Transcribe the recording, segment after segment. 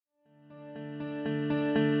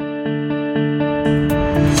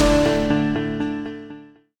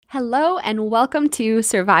Hello and welcome to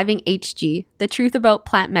Surviving HG, the Truth About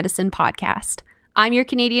Plant Medicine podcast. I'm your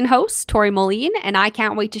Canadian host, Tori Moline, and I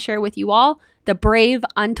can't wait to share with you all the brave,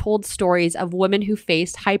 untold stories of women who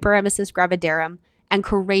faced Hyperemesis Gravidarum and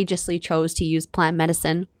courageously chose to use plant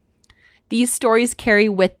medicine. These stories carry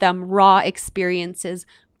with them raw experiences,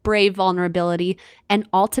 brave vulnerability, and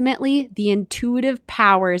ultimately the intuitive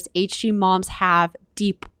powers HG moms have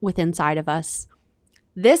deep within inside of us.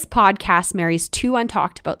 This podcast marries two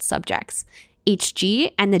untalked about subjects,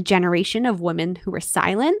 HG and the generation of women who were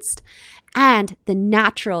silenced, and the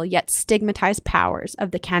natural yet stigmatized powers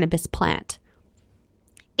of the cannabis plant.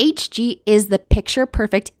 HG is the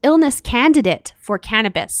picture-perfect illness candidate for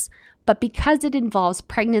cannabis, but because it involves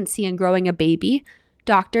pregnancy and growing a baby,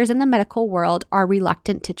 doctors in the medical world are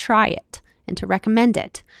reluctant to try it and to recommend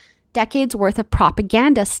it. Decades worth of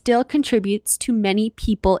propaganda still contributes to many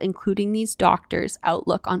people, including these doctors'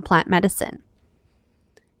 outlook on plant medicine.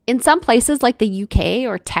 In some places like the UK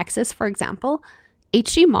or Texas, for example,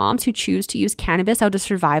 HG moms who choose to use cannabis out of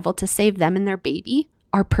survival to save them and their baby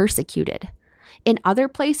are persecuted. In other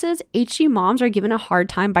places, HG moms are given a hard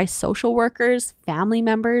time by social workers, family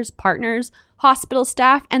members, partners, hospital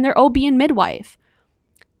staff, and their OB and midwife.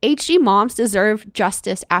 HG moms deserve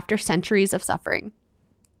justice after centuries of suffering.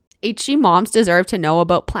 HG moms deserve to know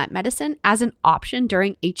about plant medicine as an option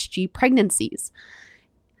during HG pregnancies.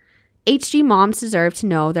 HG moms deserve to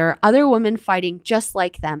know there are other women fighting just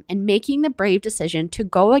like them and making the brave decision to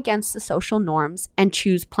go against the social norms and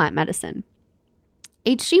choose plant medicine.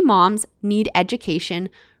 HG moms need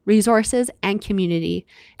education, resources, and community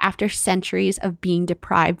after centuries of being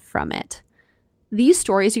deprived from it. These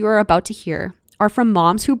stories you are about to hear are from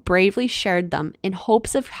moms who bravely shared them in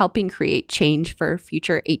hopes of helping create change for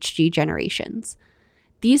future HG generations.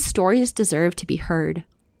 These stories deserve to be heard.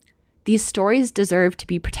 These stories deserve to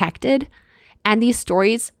be protected, and these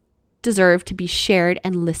stories deserve to be shared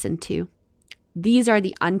and listened to. These are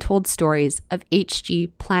the untold stories of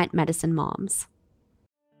HG plant medicine moms.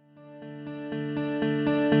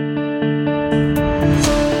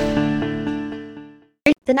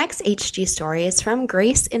 The next HG story is from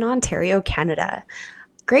Grace in Ontario, Canada.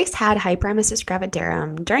 Grace had Hyperemesis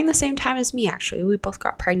Gravidarum during the same time as me, actually. We both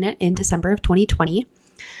got pregnant in December of 2020.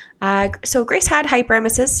 So Grace had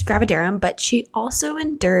Hyperemesis Gravidarum, but she also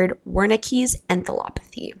endured Wernicke's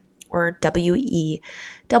Encephalopathy, or WE.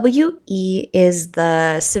 WE is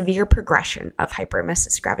the severe progression of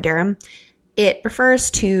Hyperemesis Gravidarum. It refers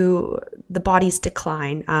to the body's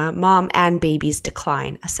decline, mom and baby's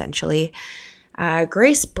decline, essentially.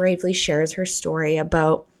 Grace bravely shares her story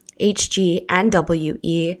about HG and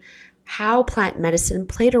WE, how plant medicine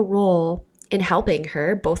played a role in helping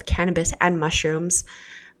her, both cannabis and mushrooms,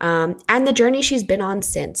 and the journey she's been on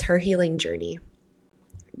since, her healing journey.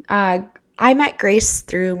 I met Grace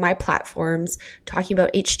through my platforms talking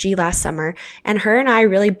about HG last summer, and her and I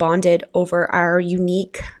really bonded over our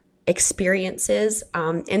unique experiences.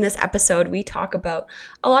 In this episode, we talk about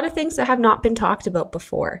a lot of things that have not been talked about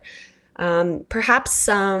before. Perhaps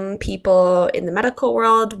some people in the medical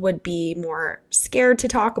world would be more scared to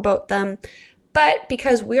talk about them, but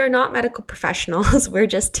because we are not medical professionals, we're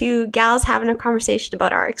just two gals having a conversation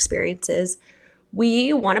about our experiences,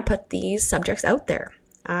 we want to put these subjects out there.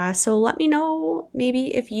 So let me know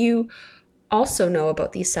maybe if you also know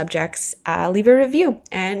about these subjects. Leave a review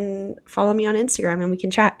and follow me on Instagram and we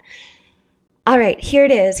can chat. All right, here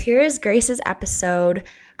it is. Here is Grace's episode.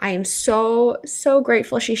 I am so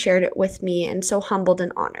grateful she shared it with me and so humbled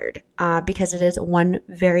and honored because it is one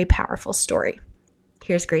very powerful story.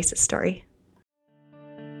 Here's Grace's story.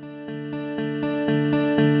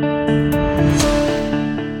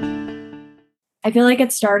 I feel like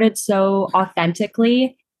it started so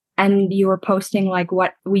authentically and you were posting like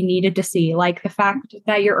what we needed to see, like the fact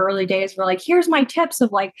that your early days were like, here's my tips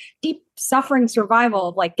of like deep suffering survival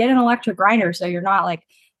of like get an electric grinder so you're not like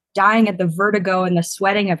dying at the vertigo and the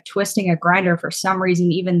sweating of twisting a grinder for some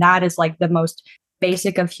reason. Even that is like the most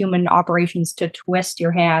basic of human operations, to twist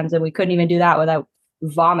your hands. And we couldn't even do that without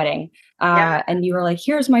vomiting. And you were like,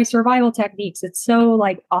 here's my survival techniques. It's so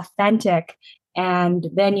like authentic. And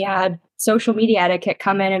then you had social media etiquette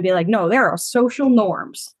come in and be like, no, there are social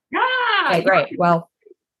norms. Yeah. Okay, great. Well,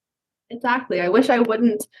 exactly. I wish I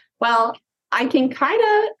wouldn't. Well, I can kind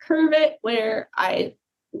of curve it where I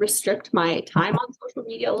restrict my time on social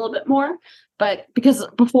media a little bit more, but because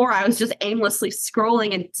before I was just aimlessly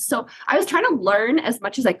scrolling, and so I was trying to learn as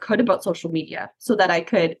much as I could about social media so that I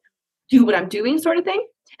could do what I'm doing, sort of thing.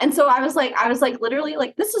 And so I was like literally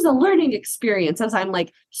like, this is a learning experience as I'm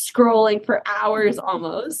like scrolling for hours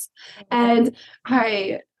almost. And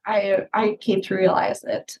I came to realize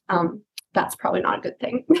that that's probably not a good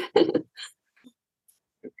thing.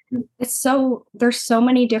 There's so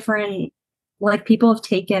many different, like, people have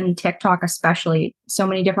taken TikTok, especially, so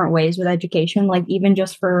many different ways with education, like even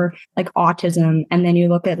just for like autism. And then you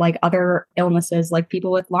look at like other illnesses, like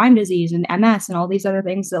people with Lyme disease and MS and all these other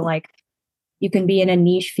things that like you can be in a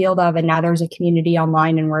niche field of. And now there's a community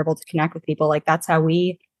online and we're able to connect with people. Like that's how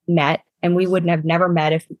we met. And we wouldn't have never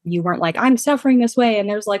met if you weren't like, I'm suffering this way. And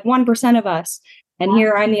there's like 1% of us. And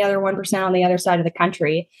here I'm the other 1% on the other side of the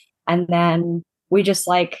country. And then we just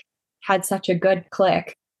like had such a good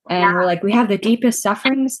click. And we're like, we have the deepest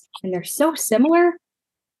sufferings and they're so similar.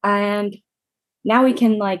 And now we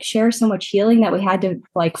can like share so much healing that we had to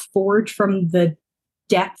like forge from the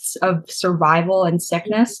depths of survival and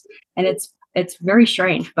sickness. And it's very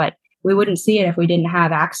strange, but we wouldn't see it if we didn't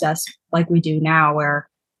have access like we do now, where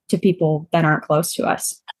to people that aren't close to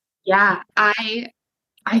us. Yeah, I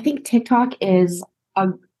think TikTok is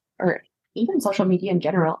or even social media in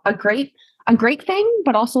general, a great thing,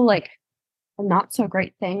 but also like a not so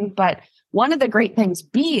great thing. But one of the great things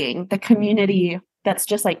being the community that's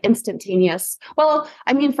just like instantaneous. Well,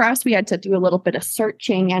 I mean, for us, we had to do a little bit of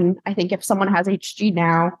searching. And I think if someone has HG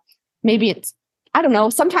now, maybe it's, I don't know,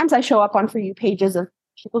 sometimes I show up on For You pages of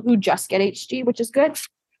people who just get HG, which is good.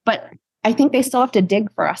 But I think they still have to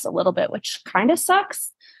dig for us a little bit, which kind of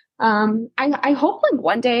sucks. I hope like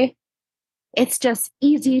one day it's just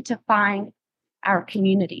easy to find our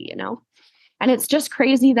community, you know? And it's just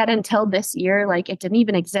crazy that until this year, like it didn't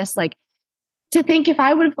even exist. Like to think if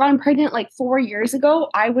I would have gotten pregnant like 4 years ago,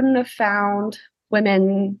 I wouldn't have found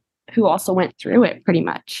women who also went through it pretty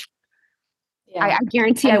much. Yeah. I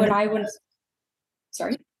guarantee I would.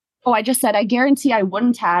 Sorry. Oh, I just said, I guarantee I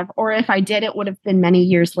wouldn't have, or if I did, it would have been many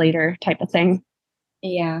years later type of thing.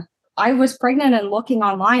 Yeah. I was pregnant and looking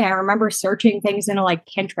online. I remember searching things into like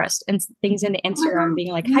Pinterest and things into Instagram,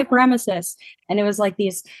 being like hyperemesis. And it was like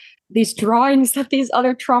these drawings that these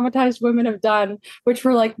other traumatized women have done, which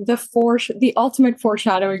were like the ultimate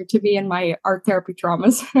foreshadowing to be in my art therapy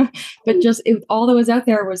traumas. But just all that was out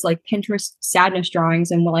there was like Pinterest sadness drawings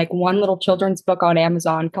and like one little children's book on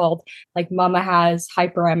Amazon called like Mama Has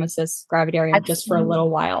Hyperemesis Gravidarum just for a little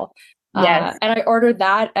while. Yes. And I ordered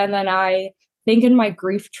that. And then I think in my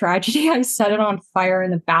grief tragedy, I set it on fire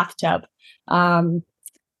in the bathtub.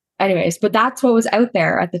 Anyways, but that's what was out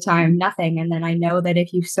there at the time, nothing. And then I know that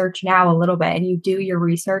if you search now a little bit and you do your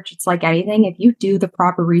research, it's like anything. If you do the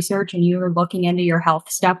proper research and you're looking into your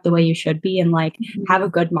health stuff the way you should be and like have a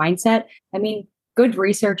good mindset, I mean, good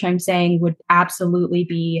research, I'm saying, would absolutely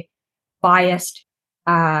be biased.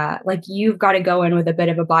 Like you've got to go in with a bit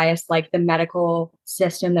of a bias, like the medical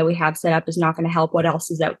system that we have set up is not going to help what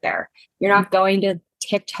else is out there. You're not going to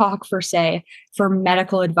TikTok for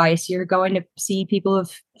medical advice. You're going to see people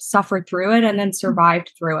who've suffered through it and then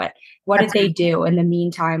survived through it. What did they do in the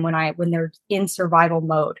meantime when they're in survival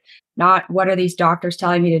mode? Not what are these doctors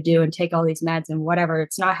telling me to do and take all these meds and whatever.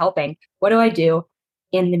 It's not helping. What do I do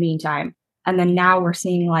in the meantime? And then now we're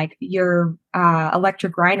seeing like your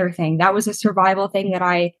electric grinder thing. That was a survival thing that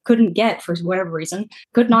I couldn't get for whatever reason,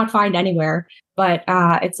 could not find anywhere. But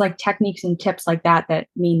it's like techniques and tips like that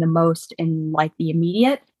mean the most in like the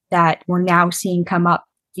immediate that we're now seeing come up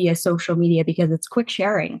via social media because it's quick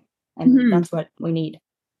sharing. And that's what we need.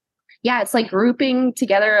 Yeah, it's like grouping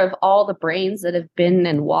together of all the brains that have been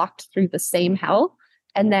and walked through the same hell.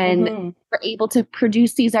 And then we're able to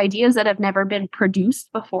produce these ideas that have never been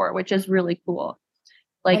produced before, which is really cool.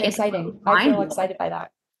 Like and exciting. I feel excited by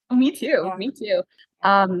that. Oh, me too. Yeah. Me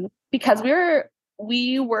too. Because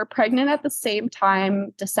we were pregnant at the same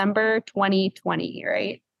time, December 2020,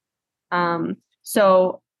 right?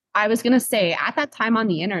 So I was going to say at that time on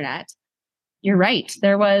the internet, you're right.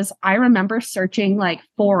 I remember searching like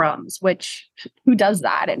forums, which who does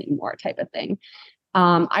that anymore type of thing.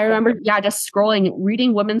 I remember, just scrolling,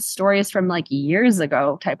 reading women's stories from like years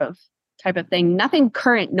ago type of thing. Nothing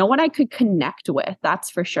current, no one I could connect with. That's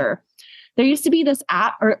for sure. There used to be this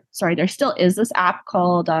app, there still is this app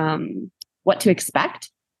called What to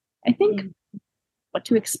Expect. I think What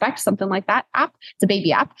to Expect, something like that app. It's a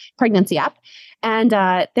baby app, pregnancy app. And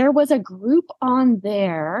there was a group on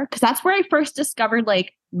there because that's where I first discovered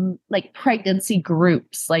like pregnancy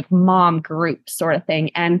groups, like mom groups sort of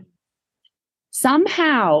thing. And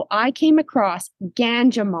somehow I came across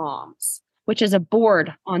Ganja Moms, which is a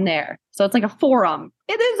board on there. So it's like a forum.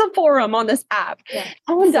 It is a forum on this app. Yeah.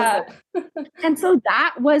 And so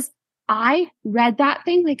I read that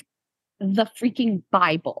thing like the freaking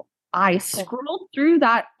Bible. I scrolled through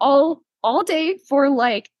that all day for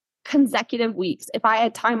like consecutive weeks. If I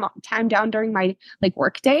had time down during my like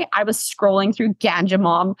work day, I was scrolling through Ganja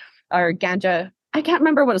Mom or Ganja I can't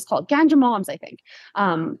remember what it's called, Ganja Moms, I think,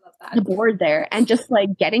 the board there, and just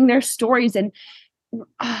like getting their stories and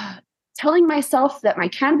telling myself that my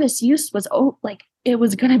cannabis use was like it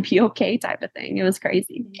was gonna be okay type of thing. It was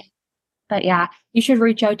crazy. But yeah, you should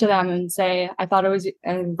reach out to them and say, I thought it was,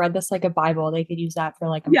 and read this like a Bible. They could use that for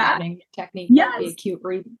like a mounting technique. Yes. That'd be a cute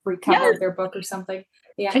recover of their book or something.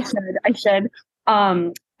 Yeah, I should.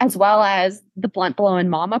 As well as the Blunt Blowin'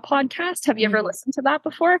 Mama podcast. Have you ever listened to that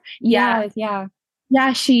before? Yeah.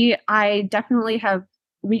 I definitely have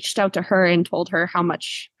reached out to her and told her how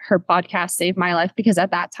much her podcast saved my life, because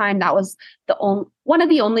at that time that was one of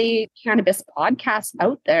the only cannabis podcasts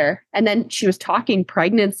out there. And then she was talking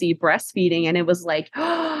pregnancy, breastfeeding, and it was like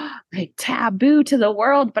taboo to the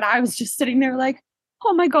world. But I was just sitting there like,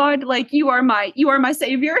 oh my God, like you are my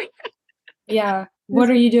savior. Yeah.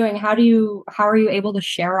 What are you doing? How are you able to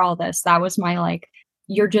share all this? That was my like,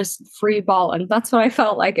 you're just free balling. That's what I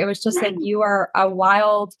felt like. It was just like, you are a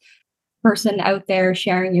wild person out there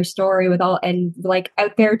sharing your story with all, and like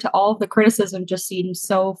out there to all of the criticism just seems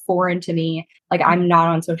so foreign to me. Like, I'm not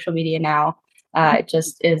on social media now. It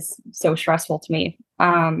just is so stressful to me.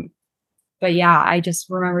 But yeah, I just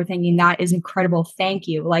remember thinking that is incredible. Thank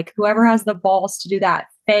you. Like, whoever has the balls to do that,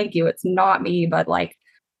 thank you. It's not me, but like,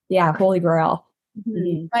 yeah, holy grail.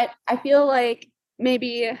 Mm-hmm. But I feel like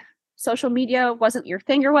maybe social media wasn't your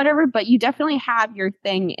thing or whatever, but you definitely have your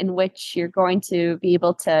thing in which you're going to be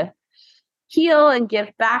able to heal and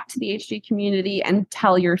give back to the HG community and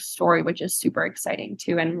tell your story, which is super exciting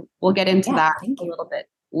too. And we'll get into that a little bit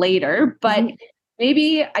later. But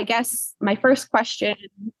maybe, I guess, my first question,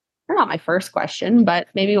 or not my first question, but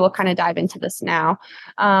maybe we'll kind of dive into this now.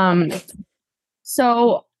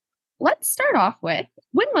 So let's start off with,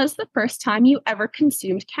 when was the first time you ever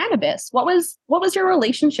consumed cannabis? What was your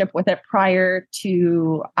relationship with it prior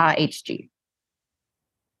to HG?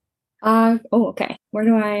 Okay.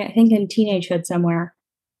 I think in teenagehood somewhere.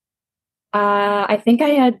 I think I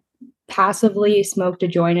had passively smoked a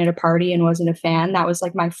joint at a party and wasn't a fan. That was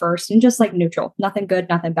like my first, and just like neutral, nothing good,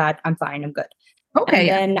 nothing bad. I'm fine. I'm good. Okay.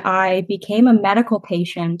 And then I became a medical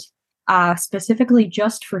patient, specifically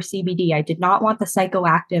just for CBD. I did not want the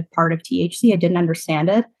psychoactive part of THC. I didn't understand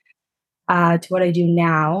it, to what I do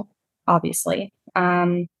now, obviously.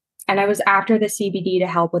 And I was after the CBD to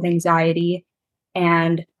help with anxiety.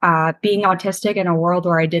 And being autistic in a world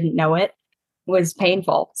where I didn't know it was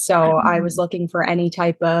painful. So I was looking for any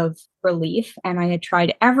type of relief. And I had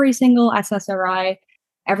tried every single SSRI,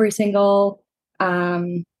 every single, what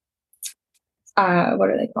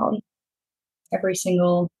are they called? Every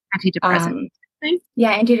single antidepressant.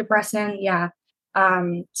 Antidepressant. Yeah.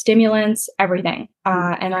 Stimulants, everything.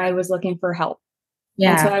 And I was looking for help.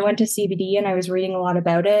 Yeah. And so I went to CBD and I was reading a lot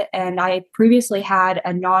about it. And I previously had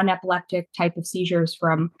a non-epileptic type of seizures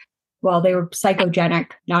they were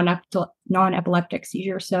psychogenic, non-epileptic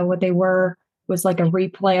seizures. So what they were was like a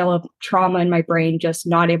replay of trauma in my brain, just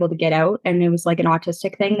not able to get out. And it was like an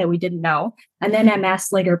autistic thing that we didn't know. And then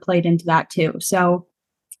MS later played into that too. So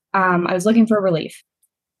I was looking for relief.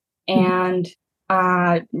 And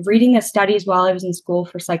reading the studies while I was in school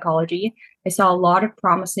for psychology, I saw a lot of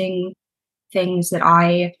promising things that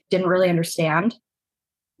I didn't really understand.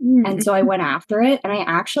 And so I went after it, and I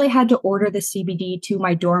actually had to order the CBD to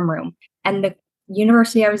my dorm room. And the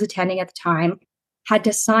university I was attending at the time had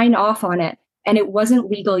to sign off on it, and it wasn't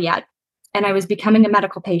legal yet. And I was becoming a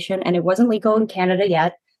medical patient, and it wasn't legal in Canada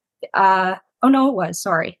yet. Oh no, it was,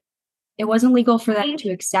 sorry. It wasn't legal for them to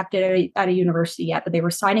accept it at a university yet, but they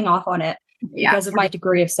were signing off on it because of my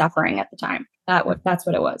degree of suffering at the time. That's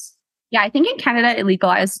what it was. Yeah, I think in Canada it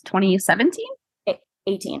legalized 2017?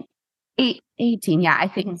 18. 18, yeah, I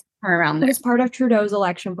think around there. It was part of Trudeau's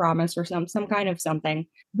election promise or some kind of something.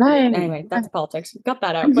 Right. Anyway, that's politics. Got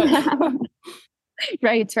that out. But.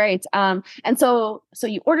 Right. And so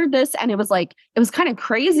you ordered this, and it was kind of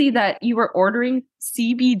crazy that you were ordering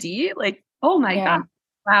CBD. Like, oh my God.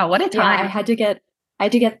 Wow, what a time. Yeah, I had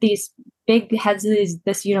to get these big heads of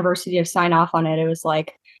this university to sign off on it. It was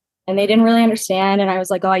like, and they didn't really understand. And I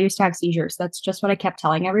was like, oh, I used to have seizures. That's just what I kept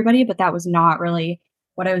telling everybody. But that was not really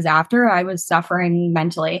what I was after. I was suffering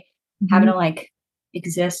mentally, having to like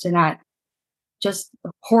exist in that just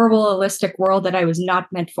horrible holistic world that I was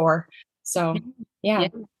not meant for. So, yeah.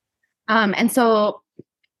 And so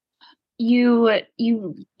you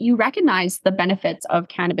recognize the benefits of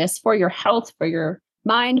cannabis for your health, for your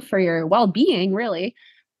mind, for your well-being, really.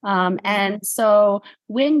 And so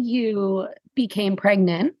when you became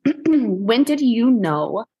pregnant, when did you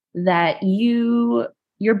know that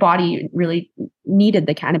your body really needed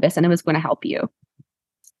the cannabis and it was going to help you?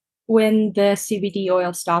 When the CBD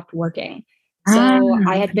oil stopped working. So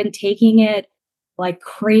I had been taking it like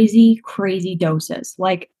crazy, crazy doses.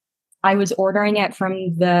 Like I was ordering it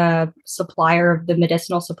from the supplier, the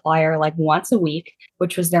medicinal supplier, like once a week,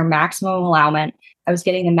 which was their maximum allowance. I was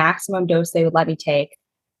getting the maximum dose they would let me take.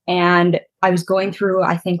 And I was going through,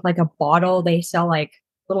 I think, like a bottle. They sell like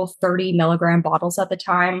little 30 milligram bottles at the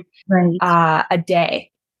time, Right. a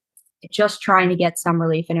day, just trying to get some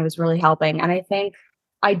relief. And it was really helping. And I think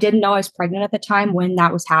I didn't know I was pregnant at the time when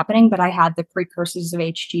that was happening, but I had the precursors of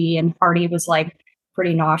HG, and Hardy was like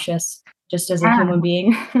pretty nauseous just as a human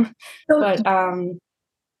being. But sorry.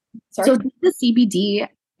 So the CBD,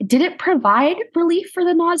 did it provide relief for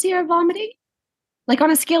the nausea or vomiting? Like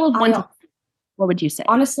on a scale of 1 to 10, what would you say?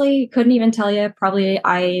 Honestly, couldn't even tell you. Probably,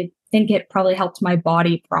 I think it probably helped my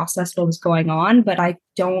body process what was going on, but I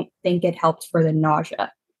don't think it helped for the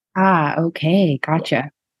nausea. Ah, okay.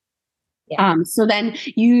 Gotcha. Yeah. So then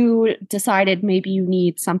you decided maybe you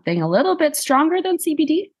need something a little bit stronger than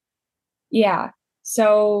CBD? Yeah.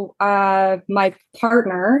 So my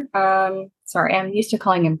partner, sorry, I'm used to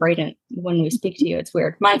calling him Braden when we speak to you. It's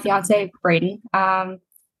weird. My fiance, Braden,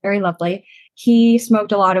 very lovely. He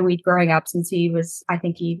smoked a lot of weed growing up since he was, I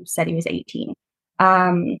think he said he was 18.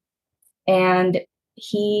 And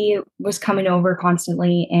he was coming over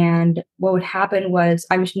constantly. And what would happen was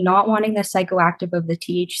I was not wanting the psychoactive of the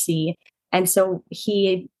THC. And so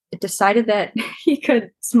he decided that he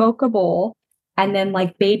could smoke a bowl and then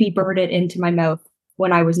like baby bird it into my mouth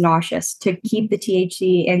when I was nauseous to keep the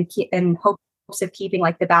THC and hopes of keeping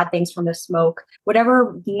like the bad things from the smoke.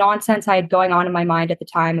 Whatever nonsense I had going on in my mind at the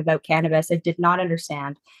time about cannabis, I did not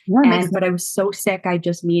understand. But I was so sick, I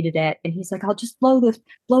just needed it. And he's like, I'll just blow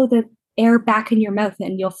the air back in your mouth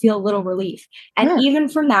and you'll feel a little relief. And even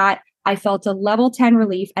from that, I felt a level 10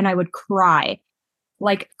 relief, and I would cry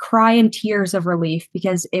in tears of relief,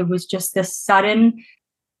 because it was just this sudden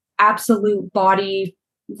absolute body.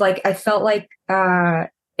 Like I felt like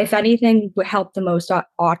if anything would help the most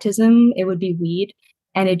autism, it would be weed.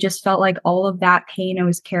 And it just felt like all of that pain I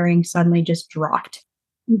was carrying suddenly just dropped.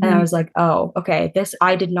 Mm-hmm. And I was like, oh, okay,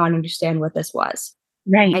 I did not understand what this was.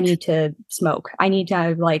 Right. I need to smoke. I need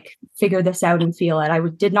to like figure this out and feel it. I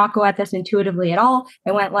did not go at this intuitively at all.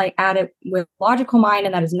 I went like at it with logical mind,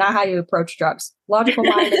 and that is not how you approach drugs. Logical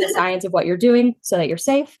mind is the science of what you're doing so that you're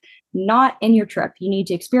safe, not in your trip. You need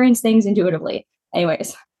to experience things intuitively.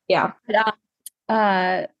 Anyways, yeah.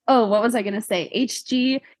 What was I going to say?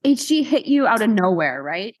 HG hit you out of nowhere,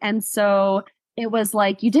 right? And so it was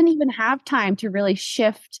like you didn't even have time to really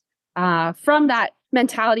shift from that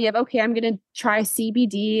mentality of, okay, I'm going to try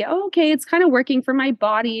CBD. Oh, okay, it's kind of working for my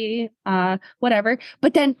body, whatever.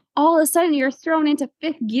 But then all of a sudden you're thrown into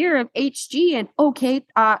fifth gear of HG, and okay,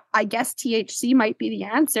 I guess THC might be the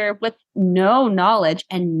answer, with no knowledge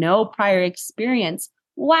and no prior experience.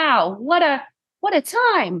 Wow, what a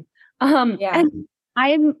time. And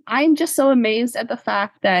I'm just so amazed at the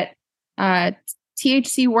fact that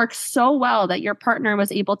THC works so well that your partner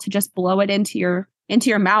was able to just blow it into your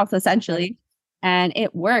mouth, essentially. And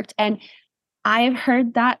it worked. And I've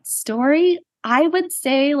heard that story, I would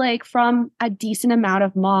say, like from a decent amount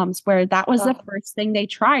of moms, where that was the first thing they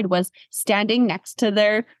tried, was standing next to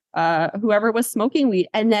their whoever was smoking weed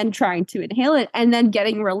and then trying to inhale it and then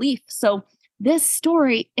getting relief. So this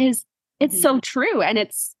story it's so true. And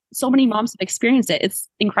it's so many moms have experienced it. It's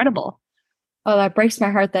incredible. Oh, that breaks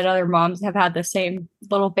my heart that other moms have had the same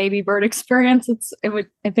little baby bird experience.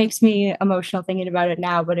 It makes me emotional thinking about it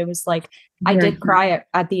now, but it was like, I did cry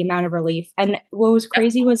at the amount of relief. And what was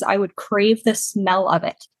crazy was I would crave the smell of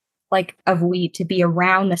it, like of weed, to be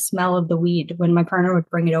around the smell of the weed when my partner would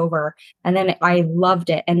bring it over. And then I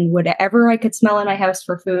loved it. And whatever I could smell in my house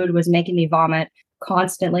for food was making me vomit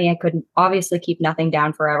constantly. I couldn't obviously keep nothing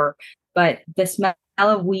down forever, but the smell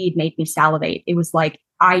of weed made me salivate. It was like,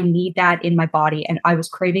 I need that in my body. And I was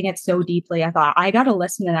craving it so deeply. I thought, I got to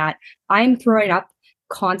listen to that. I'm throwing up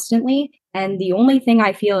constantly. And the only thing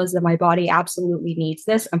I feel is that my body absolutely needs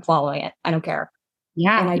this. I'm following it. I don't care.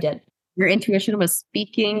 Yeah. And I did. Your intuition was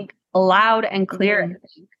speaking loud and clear.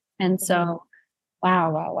 Mm-hmm. And so,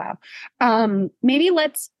 wow. Maybe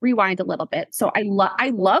let's rewind a little bit. So I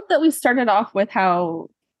love that we started off with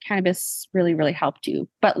how cannabis really, really helped you.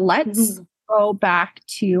 But let's go back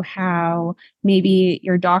to how maybe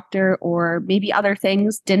your doctor or maybe other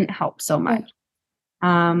things didn't help so much.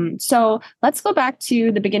 So let's go back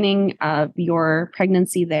to the beginning of your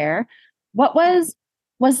pregnancy there. What was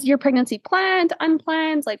your pregnancy planned,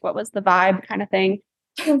 unplanned? Like, what was the vibe kind of thing?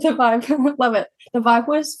 The vibe, love it. The vibe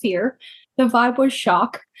was fear. The vibe was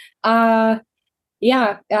shock. Not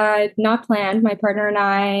planned. My partner and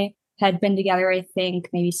I had been together, I think,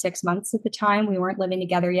 maybe 6 months at the time. We weren't living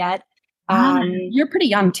together yet. You're pretty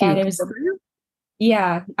young too.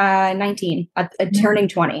 Yeah, 19, turning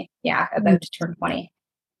 20. Yeah, about to turn 20.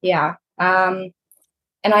 Yeah. And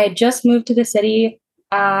I had just moved to the city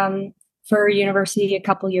for university a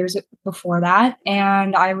couple years before that.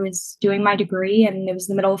 And I was doing my degree, and it was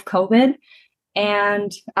the middle of COVID.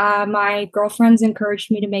 And my girlfriends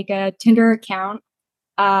encouraged me to make a Tinder account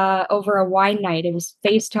over a wine night. It was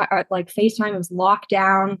FaceTime. It was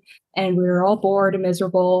lockdown, and we were all bored and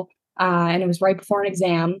miserable. And it was right before an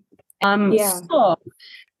exam. So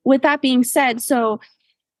with that being said, so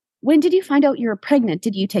when did you find out you were pregnant?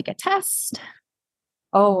 Did you take a test?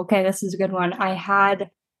 Oh, okay. This is a good one. I had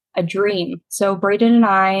a dream. So Braden and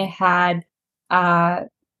I had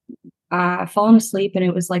fallen asleep, and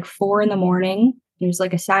it was like 4 a.m. It was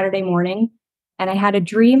like a Saturday morning. And I had a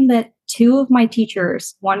dream that two of my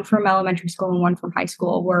teachers, one from elementary school and one from high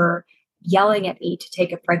school, were yelling at me to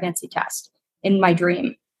take a pregnancy test in my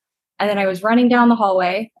dream. And then I was running down the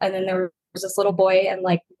hallway, and then there was this little boy in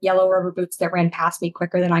like yellow rubber boots that ran past me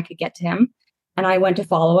quicker than I could get to him. And I went to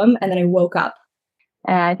follow him, and then I woke up.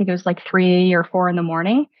 I think it was like 3 or 4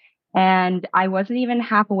 a.m. And I wasn't even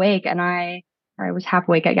half awake. I was half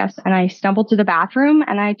awake, I guess. And I stumbled to the bathroom,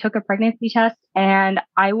 and I took a pregnancy test, and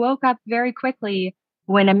I woke up very quickly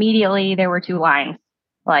when immediately there were two lines,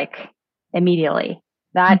 like immediately.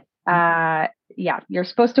 That, yeah, you're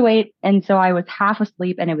supposed to wait. And so I was half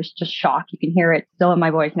asleep, and it was just shock. You can hear it still in my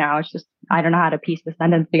voice now. It's just, I don't know how to piece the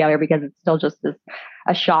sentence together because it's still just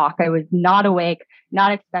a shock. I was not awake,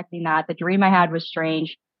 not expecting that. The dream I had was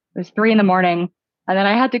strange. It was 3 a.m. And then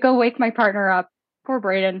I had to go wake my partner up. Poor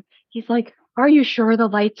Braden. He's like, "Are you sure the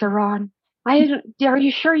lights are on? Are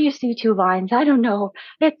you sure you see two lines? I don't know.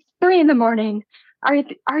 It's 3 a.m.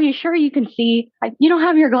 Are you sure you can see? You don't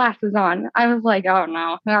have your glasses on." I was like, "Oh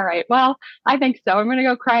no. All right. Well, I think so. I'm going to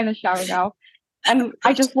go cry in the shower now." And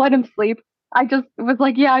I just let him sleep. I just was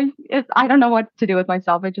like, yeah, I don't know what to do with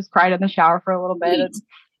myself. I just cried in the shower for a little bit. And,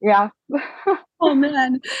 yeah. Oh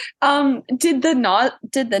man. Did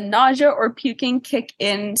the nausea or puking kick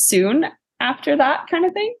in soon after that kind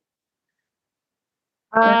of thing?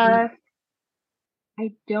 I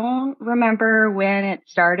don't remember when it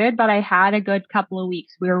started, but I had a good couple of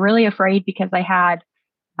weeks. We were really afraid because I had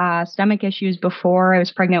stomach issues before I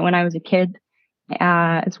was pregnant when I was a kid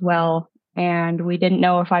as well. And we didn't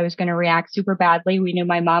know if I was going to react super badly. We knew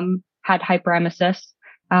my mom had hyperemesis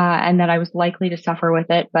and that I was likely to suffer with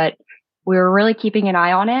it, but we were really keeping an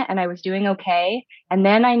eye on it, and I was doing okay. And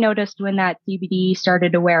then I noticed when that CBD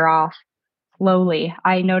started to wear off slowly,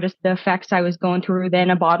 I noticed the effects I was going through then,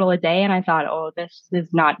 a bottle a day. And I thought, oh, this is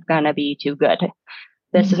not going to be too good.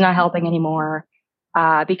 This is not helping anymore.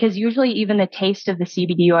 Because usually even the taste of the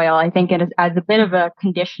CBD oil, I think it is as a bit of a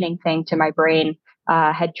conditioning thing to my brain,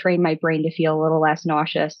 had trained my brain to feel a little less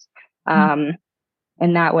nauseous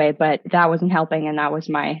in that way. But that wasn't helping. And that was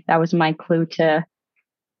my clue to,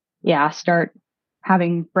 start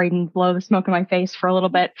having Braden blow the smoke in my face for a little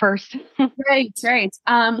bit first. Right.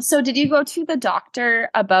 So did you go to the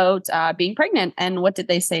doctor about being pregnant, and what did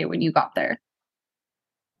they say when you got there?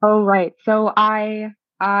 Oh, right. So I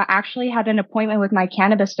actually had an appointment with my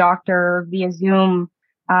cannabis doctor via Zoom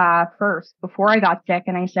first before I got sick.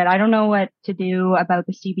 And I said, I don't know what to do about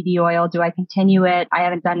the CBD oil. Do I continue it? I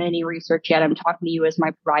haven't done any research yet. I'm talking to you as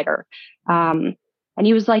my provider. And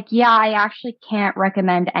he was like, yeah, I actually can't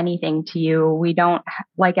recommend anything to you. We don't,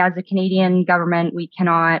 like, as a Canadian government, we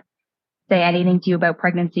cannot say anything to you about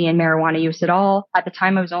pregnancy and marijuana use at all. At the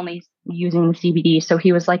time, I was only using the CBD. So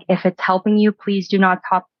he was like, if it's helping you, please do not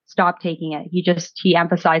stop taking it. He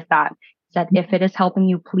emphasized that. Said, if it is helping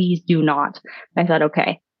you, please do not. I said,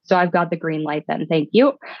 okay. So I've got the green light then. Thank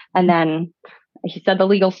you. And then he said the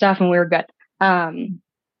legal stuff and we were good.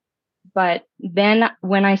 But then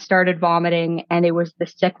when I started vomiting, and it was the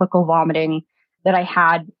cyclical vomiting that I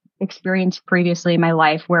had experienced previously in my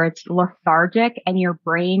life, where it's lethargic and your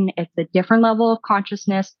brain, it's a different level of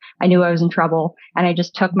consciousness. I knew I was in trouble, and I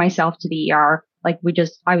just took myself to the ER.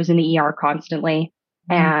 I was in the ER constantly,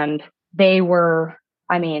 and they were,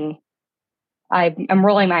 I'm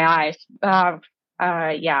rolling my eyes. Yeah,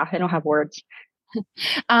 I don't have words.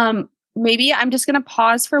 Maybe I'm just going to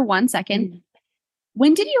pause for 1 second.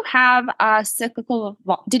 When did you have cyclical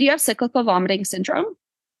vomiting syndrome?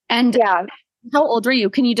 And how old were you?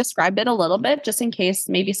 Can you describe it a little bit, just in case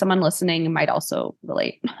maybe someone listening might also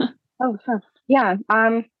relate? Oh, sure. Yeah.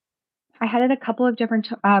 I had it a couple of different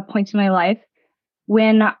points in my life.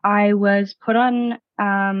 When I was put on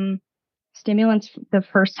stimulants the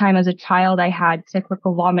first time as a child, I had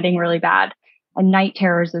cyclical vomiting really bad, and night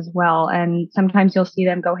terrors as well. And sometimes you'll see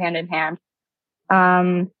them go hand in hand.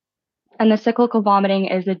 And the cyclical vomiting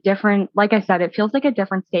is a different, like I said, it feels like a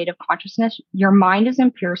different state of consciousness. Your mind is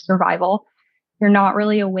in pure survival. You're not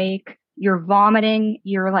really awake. You're vomiting.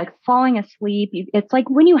 You're like falling asleep. It's like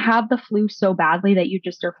when you have the flu so badly that you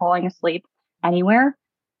just are falling asleep anywhere.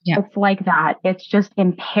 Yeah. It's like that. It's just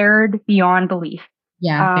impaired beyond belief.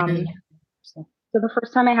 Yeah. So the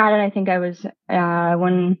first time I had it, I think I was 6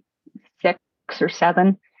 or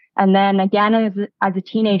 7. And then again, as a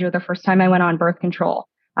teenager, the first time I went on birth control,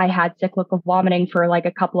 I had cyclical vomiting for like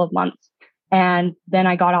a couple of months. And then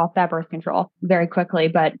I got off that birth control very quickly,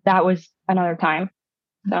 but that was another time.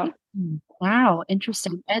 So wow,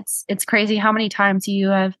 interesting. It's crazy how many times you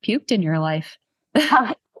have puked in your life.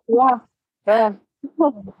 Yeah.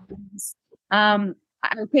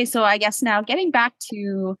 Okay, so I guess now getting back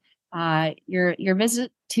to your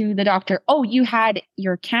visit to the doctor. Oh, you had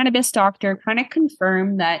your cannabis doctor kind of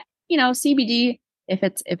confirm that, CBD, if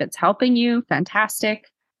it's helping you, fantastic.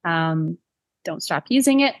 Don't stop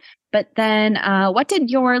using it. But then what did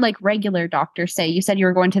your regular doctor say? You said you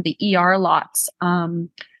were going to the ER lots.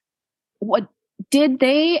 What did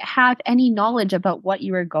they have any knowledge about what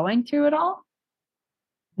you were going through at all?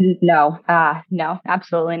 No,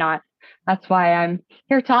 absolutely not. That's why I'm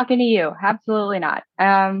here talking to you. Absolutely not.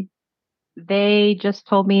 They just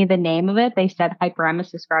told me the name of it. They said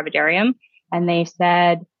Hyperemesis Gravidarum, and they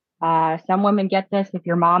said some women get this if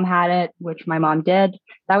your mom had it, which my mom did.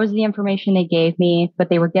 That was the information they gave me, but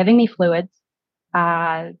they were giving me fluids.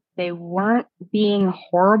 They weren't being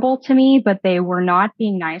horrible to me, but they were not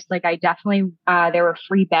being nice. Like I definitely, there were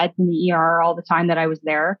free beds in the ER all the time that I was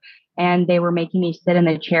there. And they were making me sit in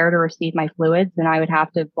the chair to receive my fluids. And I would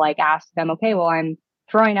have to ask them, okay, well, I'm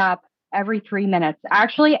throwing up every 3 minutes.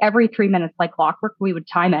 Actually, every 3 minutes, like clockwork, we would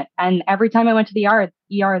time it. And every time I went to the ER,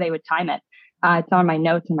 they would time it. It's on my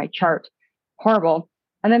notes and my chart. Horrible.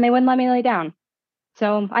 And then they wouldn't let me lay down.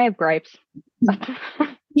 So I have gripes.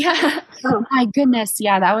 Yeah. Oh my goodness.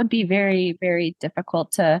 Yeah, that would be very, very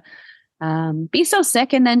difficult to be so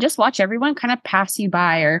sick and then just watch everyone kind of pass you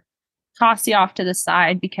by or toss you off to the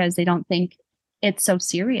side because they don't think it's so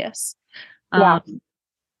serious. Yeah.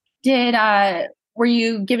 Were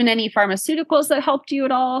you given any pharmaceuticals that helped you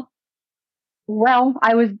at all? Well,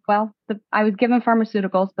 I was given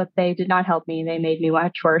pharmaceuticals, but they did not help me. They made me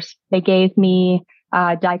much worse. They gave me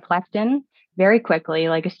diclofenac very quickly.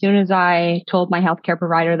 Like as soon as I told my healthcare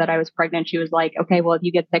provider that I was pregnant, she was like, okay, well, if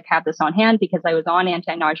you get sick, have this on hand, because I was on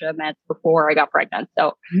anti-nausea meds before I got pregnant.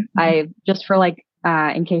 So I just for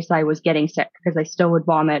in case I was getting sick, because I still would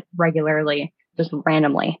vomit regularly, just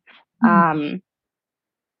randomly.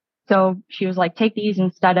 So she was like, take these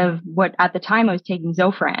instead of what at the time I was taking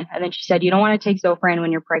Zofran. And then she said, you don't want to take Zofran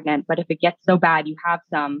when you're pregnant, but if it gets so bad, you have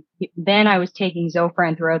some. Then I was taking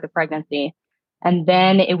Zofran throughout the pregnancy. And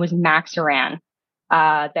then it was Maxaran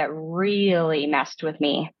that really messed with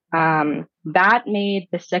me. That made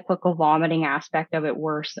the cyclical vomiting aspect of it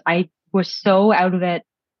worse. I was so out of it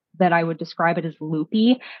that I would describe it as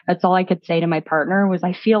loopy. That's all I could say to my partner was,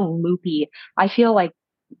 I feel loopy. I feel like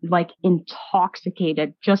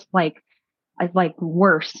intoxicated, just like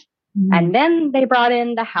worse. And then they brought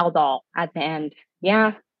in the Haldol at the end.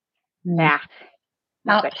 Yeah. Yeah.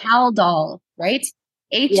 Haldol, right?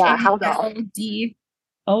 Haldol.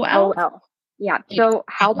 Yeah. So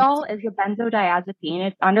Haldol is a benzodiazepine.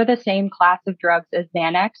 It's under the same class of drugs as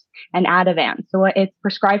Xanax and Ativan. So it's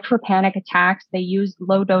prescribed for panic attacks. They use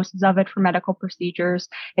low doses of it for medical procedures.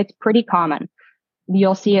 It's pretty common.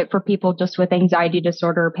 You'll see it for people just with anxiety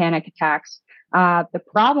disorder or panic attacks. The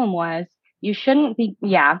problem was you shouldn't be,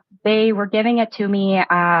 they were giving it to me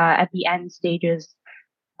at the end stages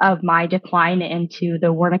of my decline into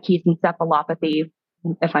the Wernicke's encephalopathy,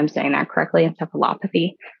 if I'm saying that correctly,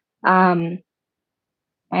 encephalopathy.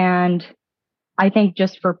 And I think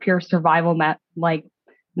just for pure survival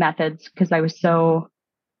methods, because I was so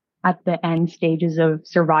at the end stages of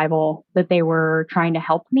survival that they were trying to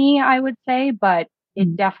help me, I would say, but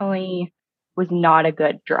it definitely was not a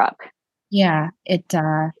good drug. Yeah.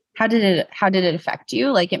 How did it affect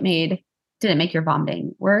you? Did it make your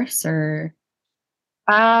vomiting worse or?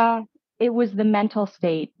 It was the mental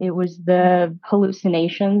state. It was the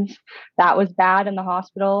hallucinations that was bad in the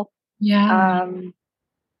hospital. Yeah.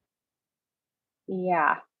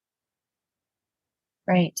 Yeah.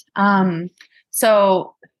 Right.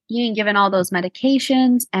 So being given all those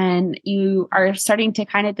medications and you are starting to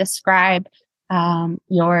kind of describe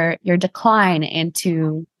your decline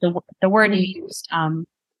into the word you used.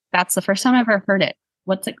 That's the first time I've ever heard it.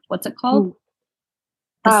 What's it called?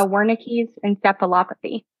 Wernicke's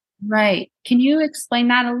encephalopathy. Right. Can you explain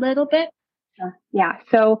that a little bit? Yeah.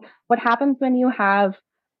 So what happens when you have,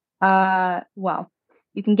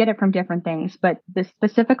 you can get it from different things, but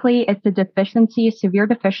specifically it's a severe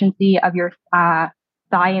deficiency of your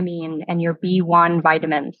thiamine and your B1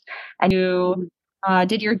 vitamins. And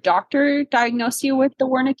did your doctor diagnose you with the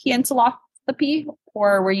Wernicke encephalopathy,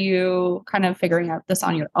 or were you kind of figuring out this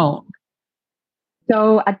on your own?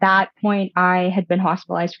 So at that point, I had been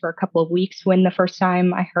hospitalized for a couple of weeks when the first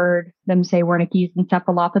time I heard them say Wernicke's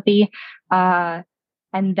encephalopathy.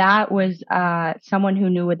 And that was someone who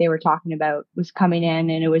knew what they were talking about was coming in,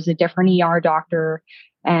 and it was a different ER doctor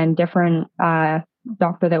and different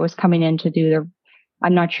doctor that was coming in to do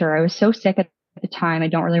I'm not sure. I was so sick at the time. I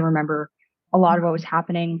don't really remember a lot of what was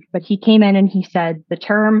happening, but he came in and he said the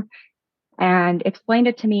term and explained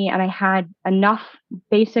it to me. And I had enough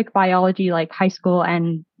basic biology, like high school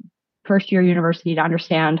and first year university, to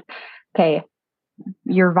understand, okay,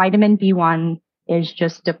 your vitamin B1 is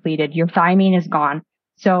just depleted. Your thiamine is gone.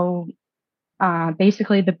 So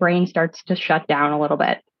basically the brain starts to shut down a little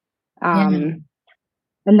bit. And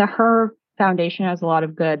the Her Foundation has a lot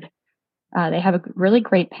of good, they have a really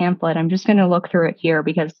great pamphlet. I'm just going to look through it here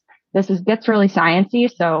because gets really sciencey.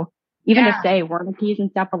 So even to say Wernicke's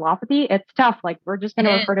encephalopathy, it's tough. Like we're just going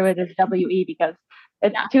to refer to it as WE because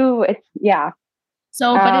it's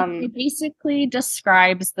So, but it basically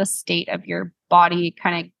describes the state of your body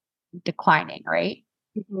kind of declining, right?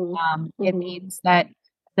 It means that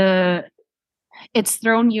it's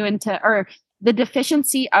thrown you into, or the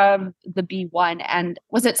deficiency of the B1. And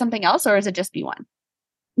was it something else, or is it just B1?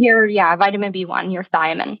 Vitamin B1, your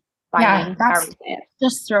thiamine. That's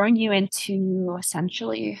just throwing you into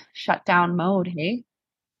essentially shutdown mode, hey?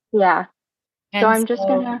 Yeah. And so I'm just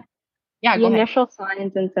gonna the initial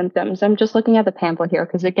signs and symptoms. I'm just looking at the pamphlet here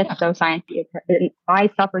because it gets so sciencey. I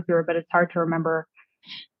suffered through it, but it's hard to remember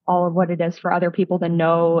all of what it is for other people to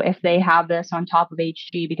know if they have this on top of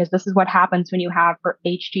HG, because this is what happens when you have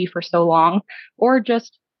HG for so long, or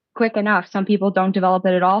just quick enough. Some people don't develop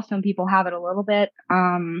it at all. Some people have it a little bit,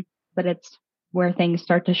 but it's where things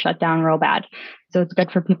start to shut down real bad. So it's good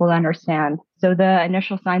for people to understand. So the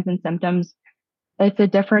initial signs and symptoms, it's a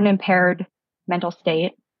different impaired mental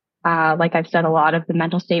state. Like I've said, a lot of the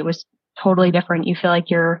mental state was totally different. You feel like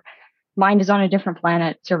your mind is on a different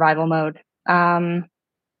planet, survival mode.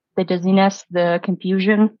 The dizziness, the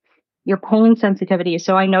confusion, your pain sensitivity.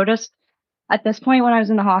 So I noticed at this point when I was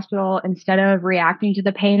in the hospital, instead of reacting to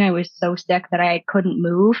the pain, I was so sick that I couldn't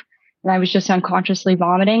move and I was just unconsciously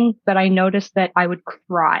vomiting. But I noticed that I would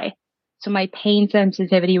cry. So my pain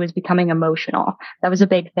sensitivity was becoming emotional. That was a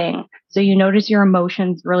big thing. So you notice your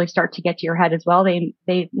emotions really start to get to your head as well. They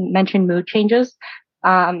mention mood changes.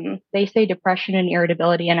 They say depression and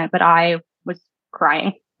irritability in it, but I was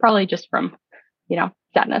crying, probably just from,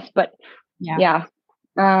 sadness. But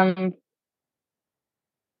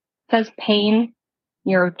says pain,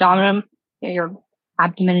 your abdomen, your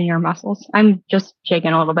abdomen and your muscles. I'm just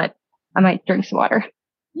shaking a little bit. I might drink some water.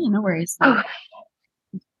 Yeah, no worries.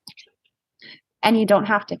 And you don't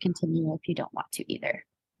have to continue if you don't want to either.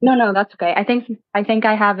 No, that's okay. I think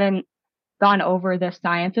I haven't gone over the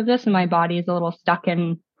science of this, and my body is a little stuck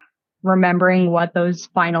in remembering what those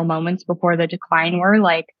final moments before the decline were.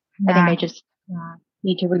 Like, I think I just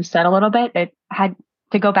need to reset a little bit. It had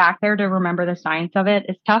to go back there to remember the science of it.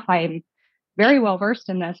 It's tough. I'm very well versed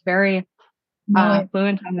in this, very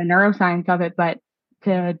fluent on the neuroscience of it, but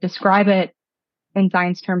to describe it in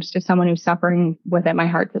science terms to someone who's suffering with it, my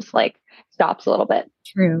heart just stops a little bit.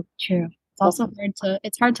 True. It's also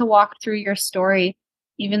hard to walk through your story,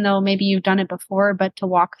 even though maybe you've done it before, but to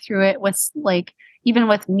walk through it with even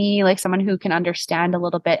with me, like someone who can understand a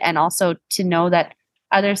little bit, and also to know that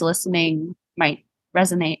others listening might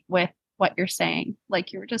resonate with what you're saying.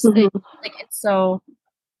 Like you were just saying, it's so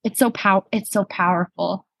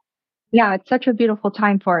powerful. Yeah, it's such a beautiful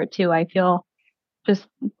time for it too. I feel just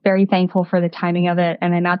very thankful for the timing of it.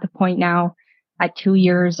 And I'm at the point now at 2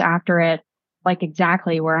 years after it,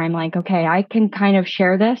 exactly where I'm like, okay, I can kind of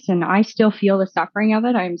share this and I still feel the suffering of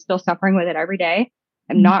it. I'm still suffering with it every day.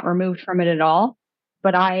 I'm not removed from it at all,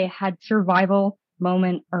 but I had survival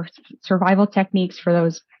techniques for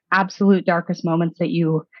those absolute darkest moments that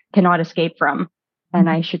you cannot escape from. And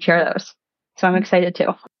I should share those. So I'm excited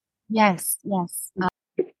too. Yes.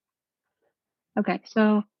 Okay.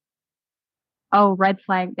 So, red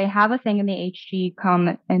flag. They have a thing in the HG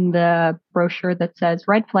come in the brochure that says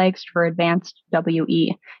red flags for advanced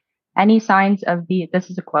WE. This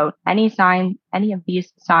is a quote, any of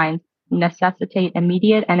these signs necessitate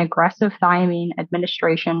immediate and aggressive thiamine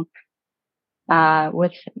administration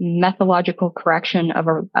with methodological correction of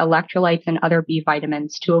electrolytes and other B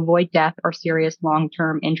vitamins to avoid death or serious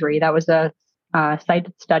long-term injury. That was a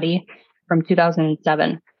cited study from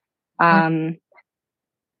 2007.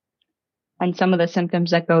 And some of the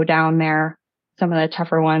symptoms that go down there, some of the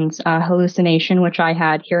tougher ones, hallucination, which I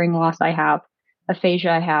had, hearing loss I have,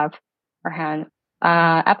 aphasia I have, or had,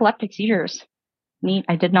 epileptic seizures. Neat.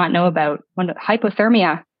 I did not know about.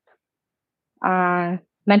 Hypothermia,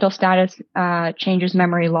 mental status changes,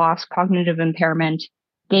 memory loss, cognitive impairment,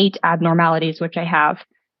 gait abnormalities, which I have,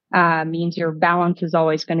 means your balance is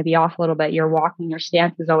always going to be off a little bit. Your walking, your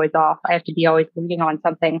stance is always off. I have to be always leaning on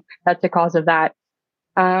something. That's the cause of that.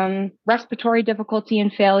 Respiratory difficulty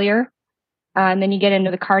and failure. And then you get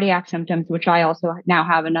into the cardiac symptoms, which I also now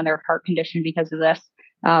have another heart condition because of this.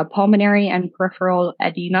 Pulmonary and peripheral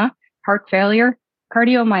edema, heart failure,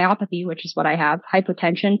 cardiomyopathy, which is what I have,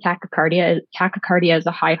 hypotension, tachycardia. Tachycardia is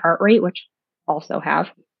a high heart rate, which I also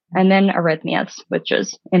have. And then arrhythmias, which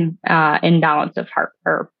is imbalance of heart,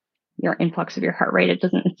 or your influx of your heart rate.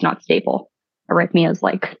 It's not stable. Arrhythmia is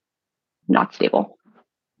like not stable.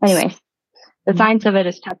 Anyways, the science of it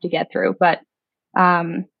is tough to get through, but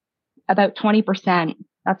about 20%,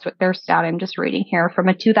 that's what their stat I'm just reading here from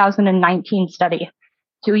a 2019 study,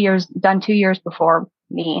 2 years before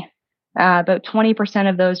me. About 20%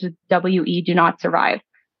 of those with WE do not survive.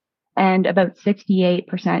 And about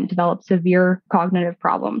 68% develop severe cognitive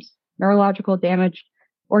problems. Neurological damage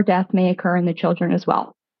or death may occur in the children as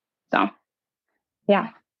well. So, yeah.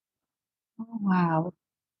 Oh, wow.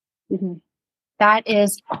 Mm-hmm. That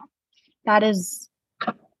is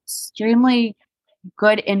extremely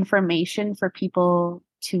good information for people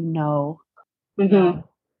to know. Mm-hmm.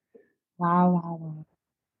 Wow.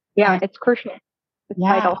 Yeah, it's crucial. It's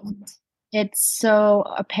vital. It's so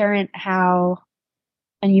apparent how,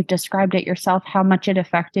 and you've described it yourself, how much it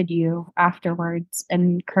affected you afterwards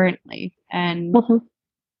and currently and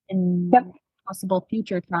in possible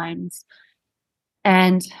future times.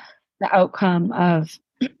 And the outcome of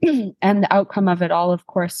it all, of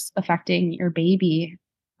course, affecting your baby.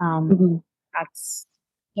 That's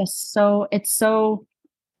just it's so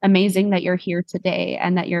amazing that you're here today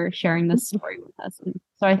and that you're sharing this story with us. And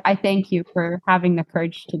so I thank you for having the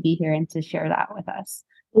courage to be here and to share that with us.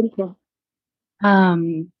 Thank you.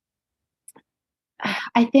 I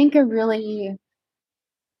think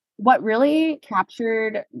what really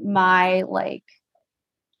captured my, like,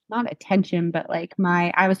 not attention, but like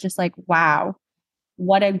I was just like, wow,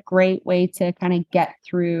 what a great way to kind of get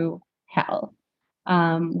through hell.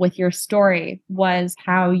 With your story was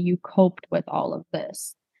how you coped with all of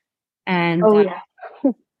this. And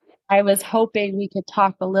I was hoping we could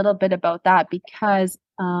talk a little bit about that because,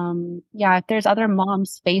 if there's other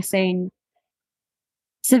moms facing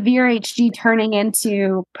severe HG turning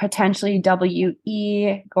into potentially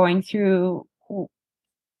WE, going through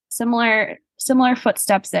similar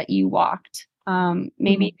footsteps that you walked,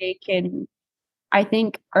 maybe they can, I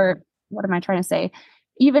think, or what am I trying to say?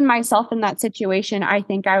 Even myself in that situation, I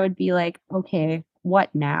think I would be like, okay,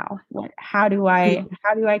 what now? How do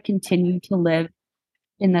I continue to live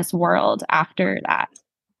in this world after that?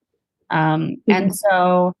 And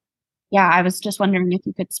so, I was just wondering if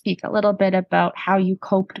you could speak a little bit about how you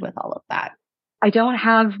coped with all of that. I don't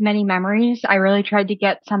have many memories. I really tried to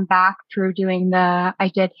get some back through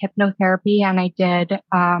I did hypnotherapy and I did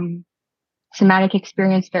somatic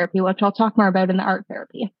experience therapy, which I'll talk more about in the art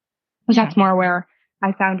therapy. That's more where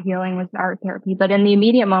I found healing with the art therapy. But in the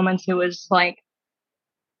immediate moments, it was like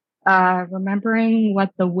remembering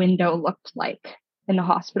what the window looked like in the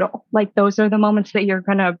hospital. Like those are the moments that you're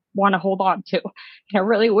going to want to hold on to in a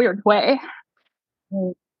really weird way.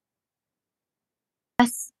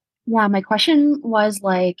 Yes. Yeah. My question was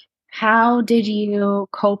like, how did you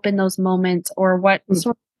cope in those moments, or what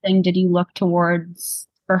sort of thing did you look towards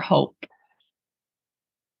for hope?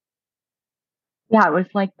 Yeah, it was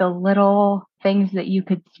like the little things that you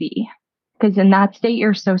could see. Because in that state,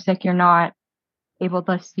 you're so sick, you're not able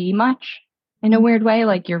to see much in a weird way.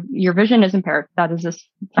 Like your vision is impaired. That is a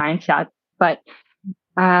science stat. But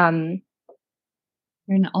you're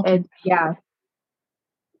an ultimate.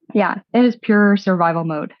 It is pure survival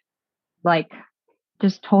mode. Like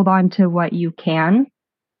just hold on to what you can.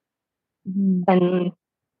 And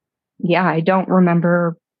I don't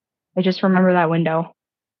remember. I just remember that window.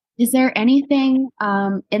 Is there anything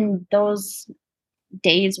in those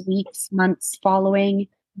days, weeks, months following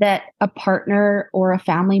that a partner or a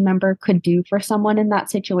family member could do for someone in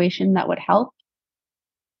that situation that would help?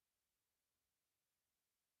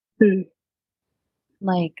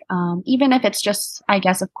 Like, even if it's just, I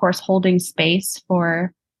guess, of course, holding space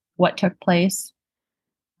for what took place.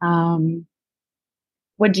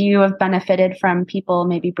 Would you have benefited from people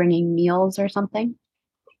maybe bringing meals or something?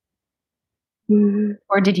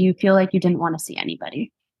 Or did you feel like you didn't want to see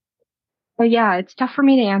anybody? But yeah, it's tough for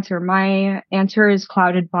me to answer. My answer is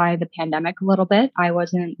clouded by the pandemic a little bit.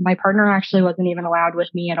 My partner actually wasn't even allowed with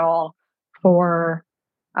me at all for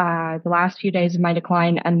the last few days of my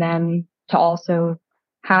decline, and then to also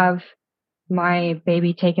have my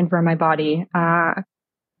baby taken from my body, and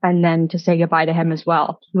then to say goodbye to him as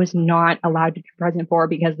well. He was not allowed to be present for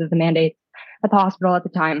because of the mandates at the hospital at the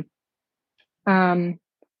time.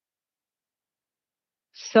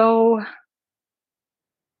 So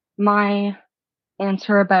my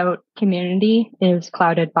answer about community is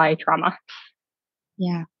clouded by trauma.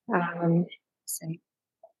 Yeah. Same.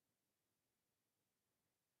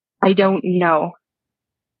 I don't know.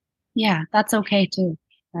 Yeah, that's okay too.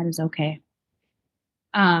 That is okay.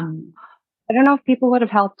 I don't know if people would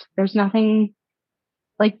have helped. There's nothing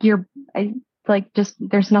like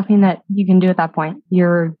there's nothing that you can do at that point.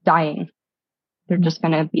 You're dying. They're just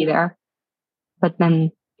going to be there. But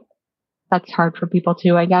then that's hard for people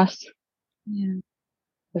too, I guess. Yeah.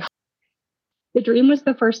 The dream was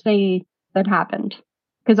the first thing that happened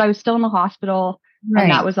because I was still in the hospital. Right.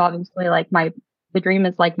 And that was obviously like the dream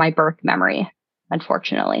is like my birth memory,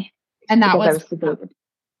 unfortunately. And that was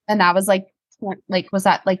was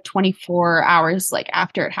that like 24 hours like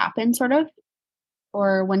after it happened, sort of?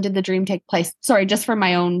 Or when did the dream take place? Sorry, just for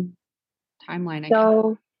my own timeline, I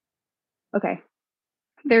guess. Okay.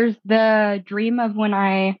 There's the dream of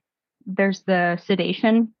there's the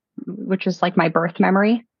sedation, which is like my birth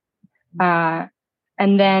memory. And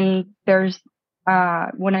then there's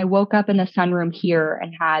when I woke up in the sunroom here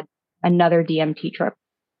and had another DMT trip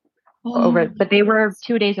but they were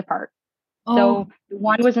 2 days apart. So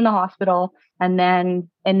one was in the hospital, and then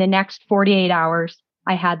in the next 48 hours,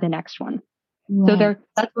 I had the next one. Right. So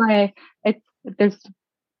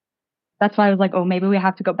that's why I was like, oh, maybe we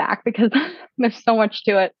have to go back because there's so much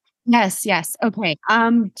to it. Yes. Okay.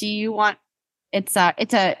 Do you want? It's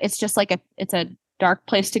just like it's a dark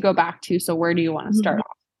place to go back to. So where do you want to start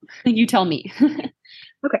off? You tell me.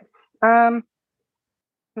 Okay. I'm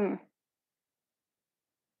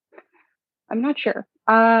not sure.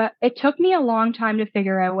 It took me a long time to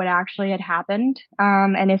figure out what actually had happened.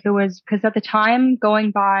 And if it was, because at the time,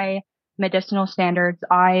 going by medicinal standards,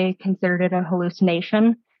 I considered it a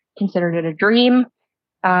hallucination, considered it a dream,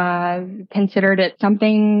 considered it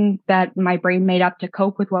something that my brain made up to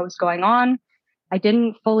cope with what was going on. I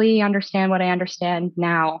didn't fully understand what I understand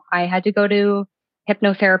now. I had to go to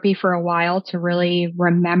hypnotherapy for a while to really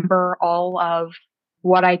remember all of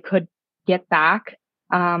what I could get back.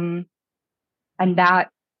 And that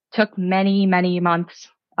took many, many months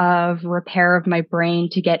of repair of my brain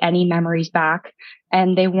to get any memories back.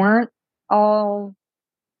 And they weren't all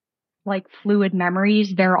like fluid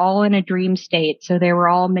memories. They're all in a dream state. So they were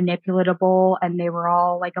all manipulatable and they were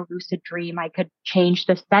all like a lucid dream. I could change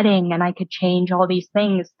the setting and I could change all these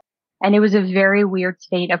things. And it was a very weird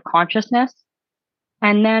state of consciousness.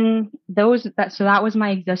 And then so that was my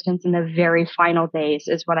existence in the very final days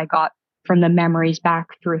is what I got from the memories back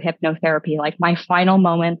through hypnotherapy, like my final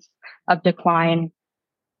moments of decline.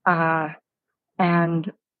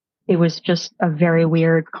 And it was just a very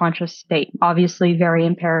weird conscious state, obviously very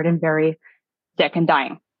impaired and very sick and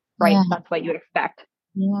dying, right? Yeah. That's what you expect.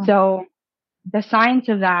 Yeah. So the science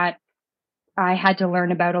of that, I had to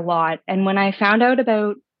learn about a lot. And when I found out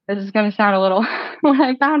about, this is going to sound a little, when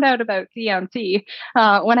I found out about DMT,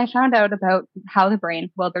 when I found out about how the brain,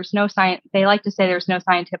 well, there's no science, they like to say there's no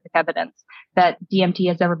scientific evidence that DMT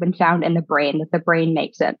has ever been found in the brain, that the brain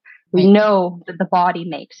makes it. We know that the body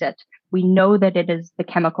makes it. We know that it is the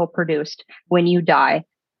chemical produced when you die,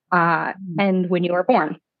 and when you are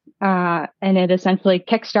born. And it essentially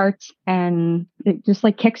kickstarts and it just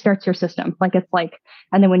like kickstarts your system. Like it's like,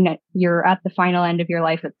 and then when you're at the final end of your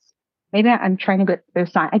life, it's, maybe I'm trying to get through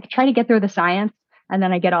science. I try to get through the science and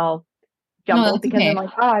then I get all jumbled because I'm like,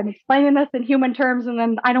 I'm explaining this in human terms. And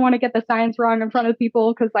then I don't want to get the science wrong in front of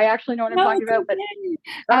people because I actually know what I'm talking about.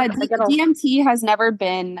 But DMT has never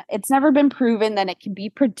been proven that it can be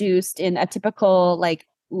produced in a typical like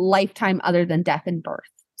lifetime other than death and birth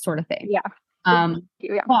sort of thing. Yeah.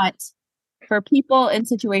 But for people in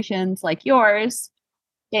situations like yours,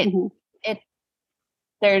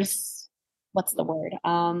 there's, what's the word?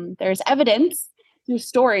 There's evidence through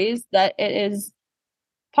stories that it is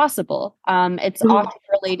possible. It's often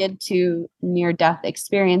related to near-death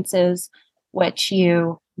experiences, which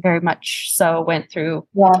you very much so went through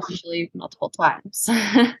potentially multiple times.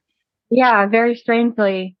 Yeah, very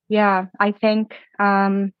strangely. Yeah, I think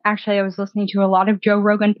actually I was listening to a lot of Joe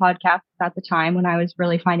Rogan podcasts at the time when I was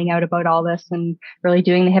really finding out about all this and really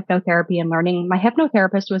doing the hypnotherapy and learning. My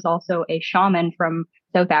hypnotherapist was also a shaman from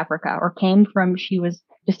South Africa, or she was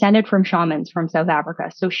descended from shamans from South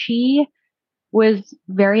Africa. So she was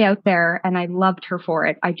very out there, and I loved her for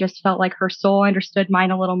it. I just felt like her soul understood mine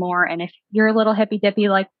a little more. And if you're a little hippy dippy,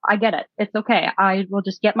 like, I get it. It's okay. I will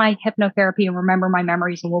just get my hypnotherapy and remember my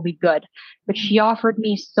memories and we'll be good. But she offered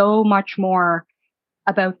me so much more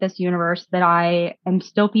about this universe that I am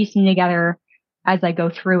still piecing together as I go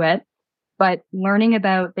through it. But learning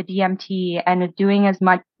about the DMT and doing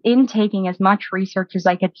taking as much research as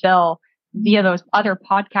I could fill via those other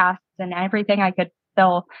podcasts and everything I could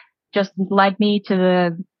fill just led me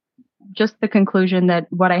to the conclusion that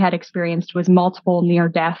what I had experienced was multiple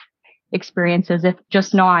near-death experiences, if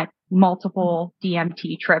just not multiple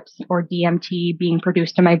DMT trips or DMT being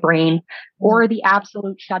produced in my brain, or the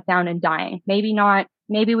absolute shutdown and dying. Maybe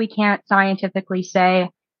we can't scientifically say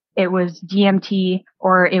it was DMT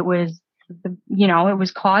or it was, it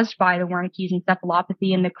was caused by the Wernicke's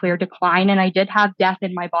encephalopathy and the clear decline. And I did have death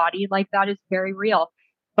in my body. Like, that is very real.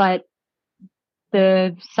 But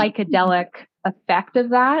the psychedelic effect of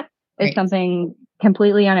that is something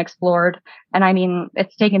completely unexplored. And I mean,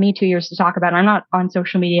 it's taken me 2 years to talk about it. I'm not on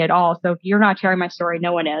social media at all. So if you're not sharing my story,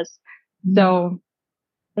 no one is. So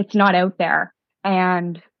it's not out there.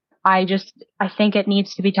 And I think it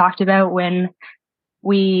needs to be talked about when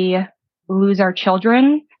we lose our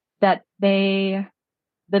children, that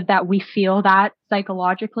we feel that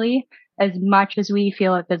psychologically as much as we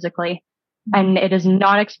feel it physically. And it is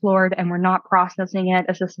not explored, and we're not processing it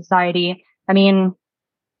as a society. I mean,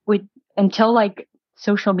 until like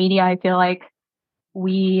social media, I feel like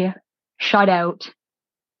we shut out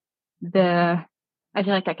I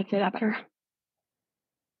feel like I could say that better.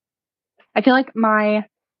 I feel like my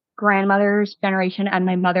grandmother's generation and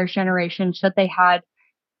my mother's generation, should they had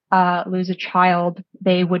lose a child,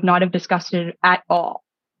 they would not have discussed it at all.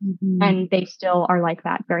 Mm-hmm. And they still are like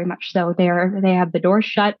that, very much so. They have the doors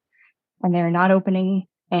shut and they're not opening.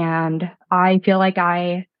 And I feel like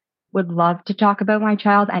I would love to talk about my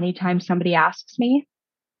child anytime somebody asks me.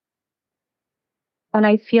 And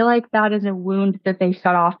I feel like that is a wound that they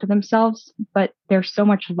shut off to themselves, but there's so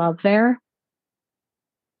much love there.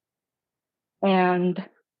 And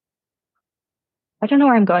I don't know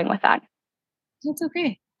where I'm going with that. That's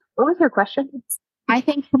okay. What was your question? I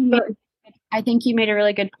think you made a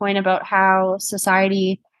really good point about how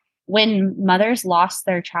society, when mothers lost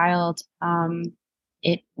their child,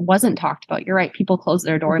 it wasn't talked about. You're right. People closed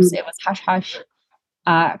their doors. Mm-hmm. It was hush,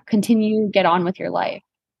 hush. Continue, get on with your life.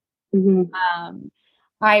 Mm-hmm.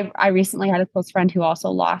 I recently had a close friend who also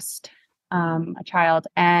lost a child,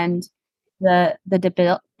 and the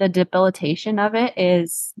debilitation of it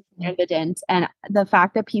is evident. And the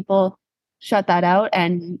fact that people shut that out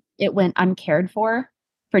and it went uncared for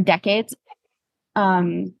decades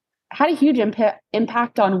had a huge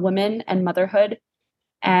impact on women and motherhood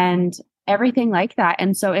and everything like that.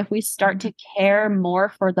 And so if we start to care more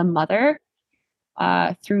for the mother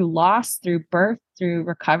through loss, through birth, through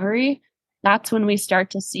recovery, that's when we start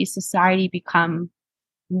to see society become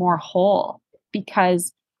more whole,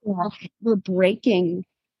 because we're breaking,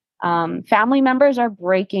 family members are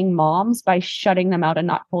breaking moms by shutting them out and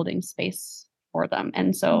not holding space for them.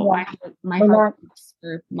 And so my heart is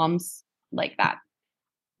for moms like that.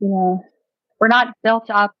 Yeah. We're not built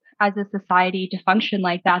up as a society to function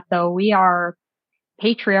like that, though. We are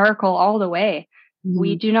patriarchal all the way. Mm-hmm.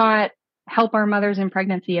 We do not help our mothers in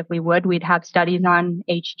pregnancy. If we would, we'd have studies on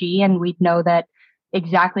HG and we'd know that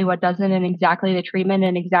exactly what doesn't and exactly the treatment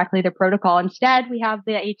and exactly the protocol. Instead, we have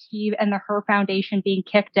the HG and the Her Foundation being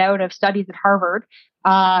kicked out of studies at Harvard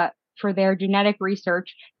for their genetic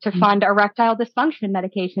research to fund erectile dysfunction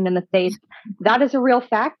medication in the States. That is a real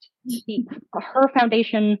fact. The Her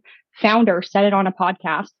Foundation founder said it on a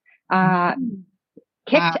podcast,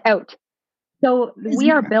 kicked out. So we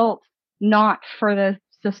are built not for the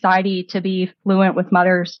society to be fluent with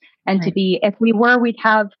mothers and to be, if we were, we'd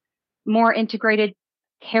have more integrated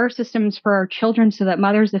care systems for our children so that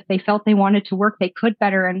mothers, if they felt they wanted to work, they could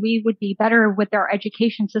better, and we would be better with our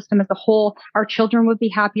education system as a whole. Our children would be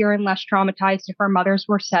happier and less traumatized if our mothers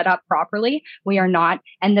were set up properly. We are not.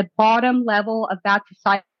 And the bottom level of that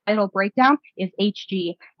societal breakdown is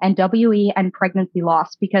HG and WE and pregnancy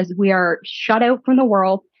loss, because we are shut out from the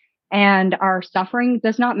world. And our suffering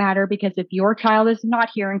does not matter, because if your child is not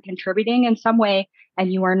here and contributing in some way,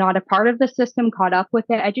 and you are not a part of the system caught up with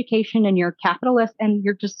the education, and you're capitalist, and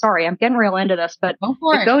you're just, sorry, I'm getting real into this, but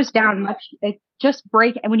it goes down much. And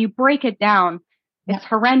when you break it down, it's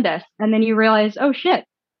horrendous. And then you realize, oh shit,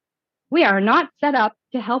 we are not set up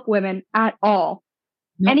to help women at all.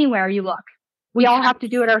 Nope. Anywhere you look, we all have to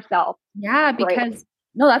do it ourselves. Yeah, because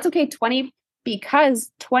no, that's okay. 20%,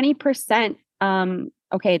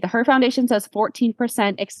 okay, the Her Foundation says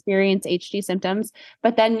 14% experience HG symptoms,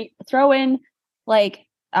 but then throw in like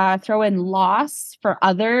throw in loss for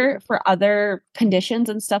other conditions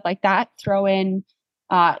and stuff like that. Throw in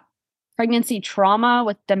pregnancy trauma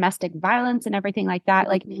with domestic violence and everything like that.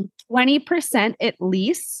 Like 20% at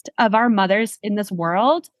least of our mothers in this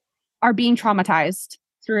world are being traumatized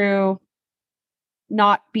through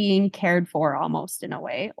not being cared for, almost, in a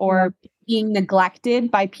way, or being neglected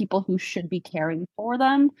by people who should be caring for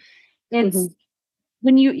them. It's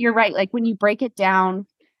when you're right, like when you break it down,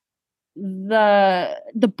 the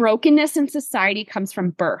brokenness in society comes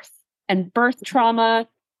from birth and birth trauma,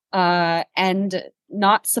 and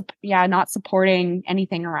not supporting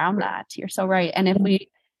anything around that. You're so right. And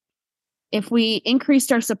if we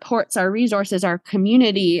increased our supports, our resources, our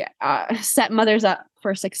community, set mothers up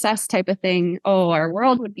for success type of thing, our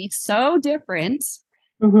world would be so different.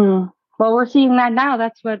 Well, we're seeing that now.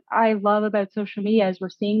 That's what I love about social media, is we're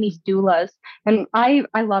seeing these doulas, and I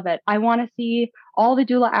love it. I want to see all the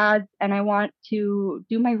doula ads, and I want to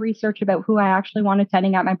do my research about who I actually want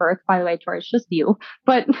attending at my birth. By the way, Tori, it's just you,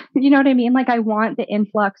 but you know what I mean? Like, I want the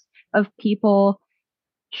influx of people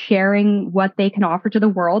sharing what they can offer to the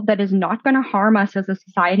world that is not going to harm us as a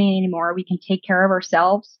society anymore. We can take care of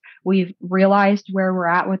ourselves. We've realized where we're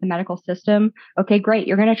at with the medical system. Okay, great.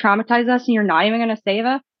 You're going to traumatize us and you're not even going to save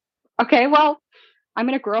us. Okay, well, I'm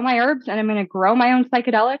going to grow my herbs and I'm going to grow my own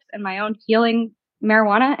psychedelics and my own healing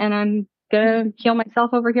marijuana, and I'm going to heal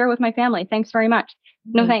myself over here with my family. Thanks very much.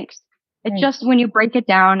 No, thanks. It's just, when you break it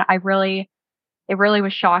down, it really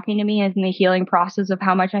was shocking to me in the healing process of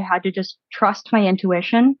how much I had to just trust my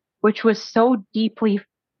intuition, which was so deeply,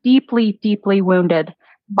 deeply, deeply wounded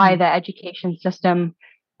by the education system,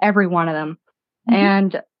 every one of them.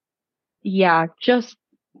 And yeah, just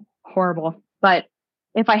horrible. But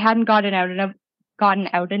if I hadn't gotten out of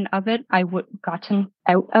it,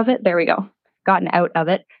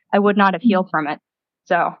 I would not have healed from it.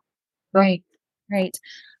 So. Right.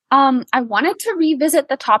 I wanted to revisit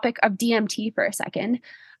the topic of DMT for a second.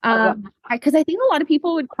 Because I think a lot of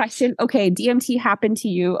people would question, okay, DMT happened to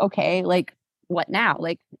you. Okay. Like, what now?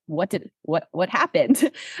 Like, what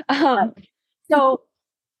happened? So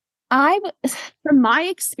from my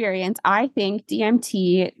experience, I think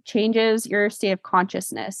DMT changes your state of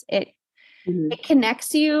consciousness. It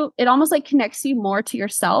connects you. It almost like connects you more to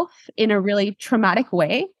yourself in a really traumatic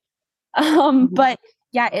way. But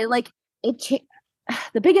yeah,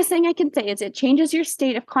 the biggest thing I can say is it changes your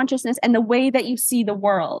state of consciousness and the way that you see the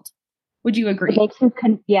world. Would you agree?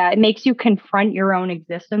 It makes you confront your own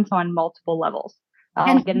existence on multiple levels.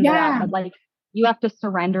 I'll get into that, but like, you have to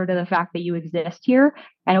surrender to the fact that you exist here,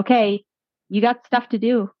 and okay, you got stuff to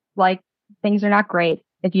do. Like, things are not great.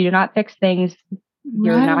 If you do not fix things,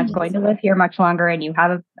 you're not going to live here much longer, and you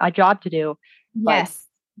have a job to do. Yes.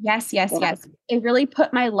 It really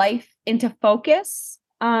put my life into focus.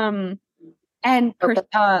 And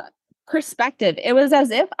perspective. It was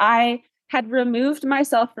as if I had removed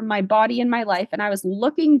myself from my body and my life, and I was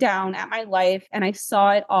looking down at my life, and I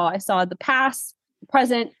saw it all. I saw the past, the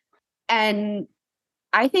present, and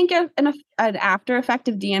I think an after effect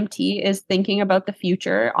of DMT is thinking about the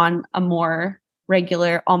future on a more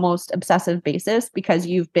regular, almost obsessive basis, because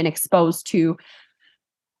you've been exposed to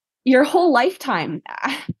your whole lifetime.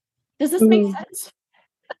 Does this make sense?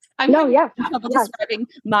 I'm describing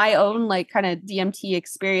my own like kind of DMT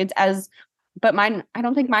experience but mine, I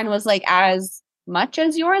don't think mine was like as much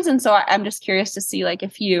as yours. And so I'm just curious to see like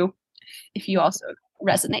if you also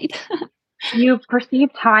resonate. You perceive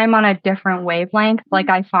time on a different wavelength. Like,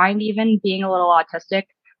 I find, even being a little autistic,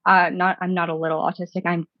 I'm not a little autistic,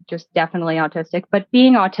 I'm just definitely autistic, but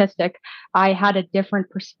being autistic, I had a different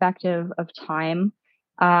perspective of time.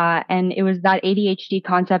 And it was that ADHD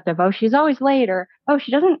concept of, oh, she's always late, or, oh,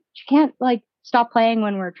 she can't like stop playing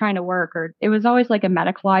when we're trying to work, or it was always like a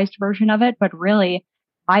medicalized version of it. But really,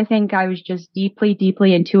 I think I was just deeply,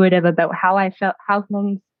 deeply intuitive about how I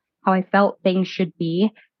felt things should be.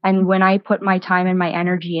 And when I put my time and my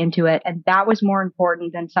energy into it, and that was more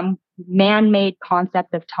important than some man-made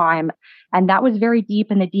concept of time. And that was very deep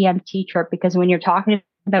in the DMT trip, because when you're talking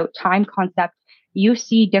about time concept, you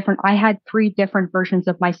see I had 3 different versions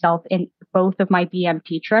of myself in both of my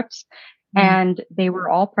DMT trips, and they were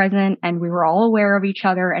all present, and we were all aware of each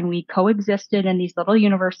other, and we coexisted in these little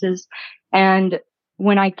universes. And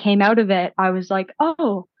when I came out of it, I was like,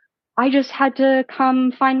 oh, I just had to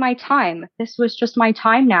come find my time. This was just my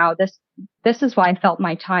time now. This is why I felt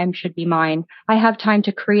my time should be mine. I have time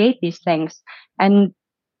to create these things. And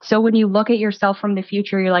so when you look at yourself from the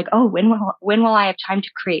future, you're like, oh, when will I have time to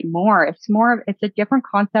create more? It's a different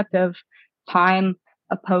concept of time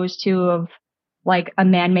opposed to of like a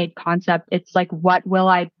man-made concept. It's like, what will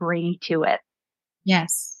I bring to it?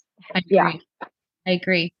 Yes, I agree. I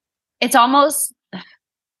agree. It's almost,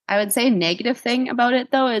 I would say, a negative thing about it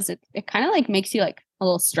though is it kind of like makes you like a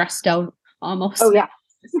little stressed out almost. Oh yeah.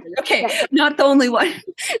 Okay, Yeah. not the only one.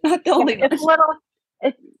 Not the only one. It's a little,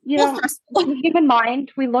 it's, you Well, know, keep in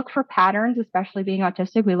mind, we look for patterns, especially being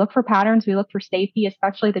autistic. We look for patterns. We look for safety,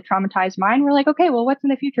 especially the traumatized mind. We're like, okay, well, what's in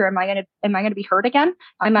the future? Am I going to be hurt again?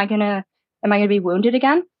 Am I going to be wounded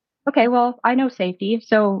again? Okay, well, I know safety.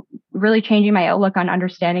 So really changing my outlook on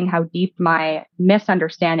understanding how deep my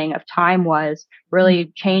misunderstanding of time was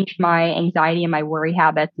really changed my anxiety and my worry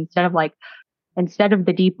habits instead of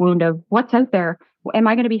the deep wound of what's out there. Am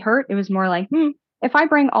I going to be hurt? It was more like, if I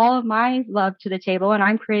bring all of my love to the table and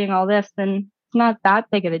I'm creating all this, then it's not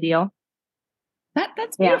that big of a deal.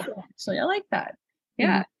 That's beautiful. Actually, I like that.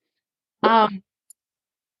 Yeah.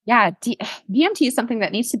 Yeah, DMT is something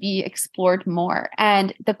that needs to be explored more,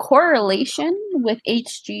 and the correlation with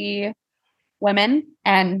HG women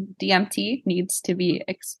and DMT needs to be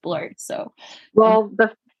explored. So, well,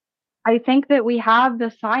 I think that we have the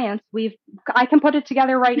science. I can put it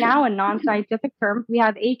together right now in non-scientific terms. We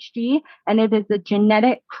have HG, and it is a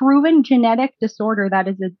proven genetic disorder that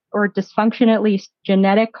is or dysfunction, at least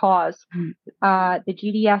genetic cause. The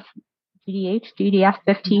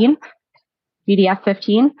GDF15.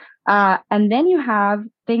 And then you have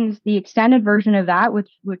the extended version of that, which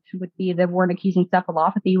would be the Wernicke's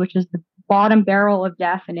encephalopathy, which is the bottom barrel of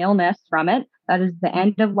death and illness from it. That is the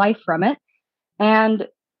end of life from it. And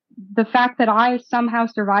the fact that I somehow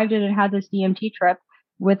survived it and had this DMT trip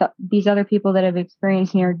with these other people that have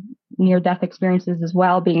experienced near death experiences as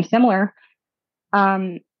well, being similar,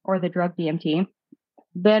 or the drug DMT,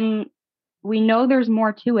 then we know there's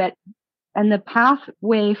more to it. And the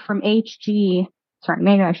pathway from HG, sorry,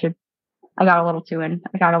 maybe I got a little too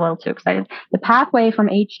excited. The pathway from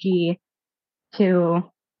HG to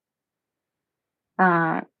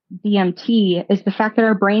DMT is the fact that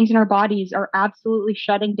our brains and our bodies are absolutely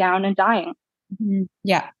shutting down and dying. Mm-hmm.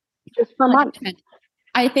 Yeah. Just for months.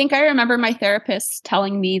 I think I remember my therapist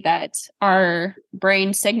telling me that our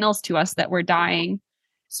brain signals to us that we're dying.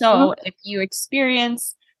 So if you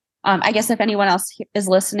experience, I guess if anyone else is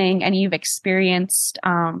listening and you've experienced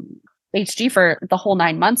HG for the whole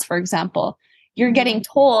 9 months, for example, you're getting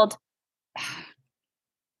told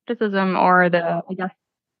criticism or I guess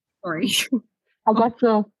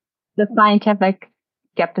the scientific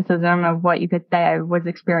skepticism of what you could say I was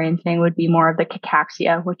experiencing would be more of the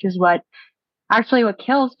cachexia, which is what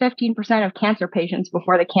kills 15% of cancer patients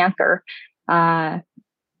before the cancer.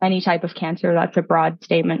 Any type of cancer, that's a broad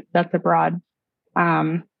statement. That's a broad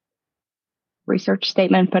research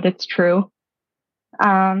statement, but it's true.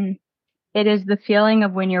 It is the feeling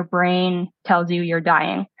of when your brain tells you you're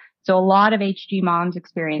dying. So a lot of HG moms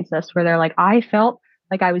experience this where they're like, I felt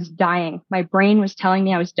like I was dying. My brain was telling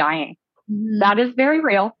me I was dying. Mm-hmm. That is very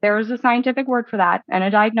real. There is a scientific word for that and a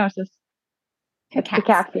diagnosis.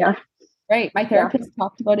 Cachexia. Right. My therapist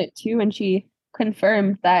talked about it too. And she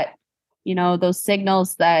confirmed that, those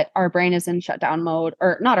signals that our brain is in shutdown mode,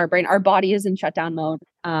 or not our brain, our body is in shutdown mode.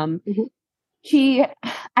 I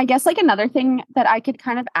guess like another thing that I could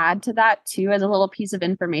kind of add to that too, as a little piece of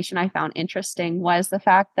information I found interesting, was the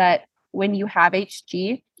fact that when you have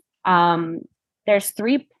HG, there's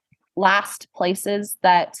 3 last places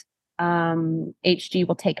that HG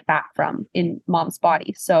will take fat from in mom's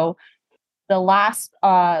body. So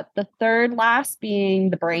the third last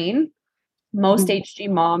being the brain. Most HG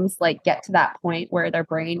moms get to that point where their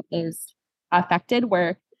brain is affected,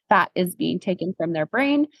 where fat is being taken from their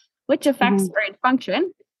brain, which affects brain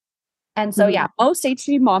function. And so, most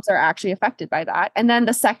HG moms are actually affected by that. And then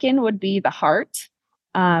the second would be the heart.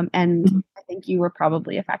 And I think you were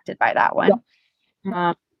probably affected by that one.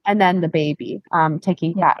 Yeah. And then the baby,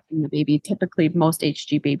 taking fat from the baby. Typically, most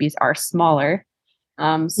HG babies are smaller.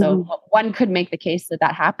 So one could make the case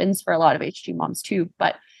that happens for a lot of HG moms too.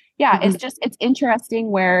 But it's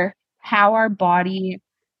interesting how our body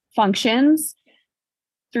functions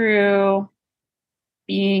through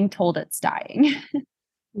being told it's dying.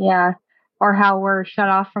 Yeah. Or how we're shut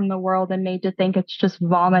off from the world and made to think it's just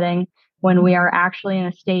vomiting when we are actually in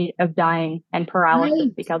a state of dying and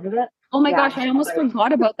paralysis because of it. Oh my gosh, I almost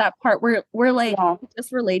forgot about that part where we're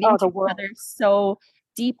just relating to each other so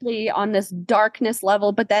deeply on this darkness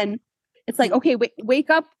level, but then it's like, okay, wake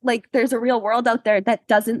up, there's a real world out there that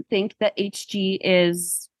doesn't think that HG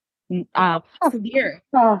is severe.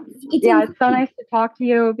 It's so nice to talk to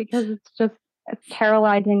you because it's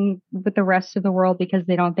paralyzing with the rest of the world because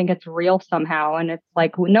they don't think it's real somehow. And it's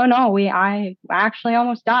like, I actually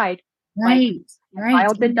almost died. Right. My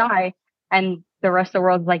child did die. And the rest of the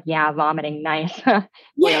world's like, vomiting, nice.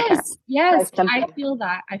 Yes. I feel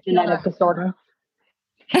that. Genetic disorder.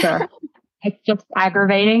 Sure. It's just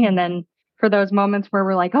aggravating. And then for those moments where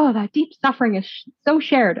we're like, oh, that deep suffering is so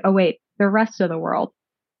shared. Oh, wait, the rest of the world.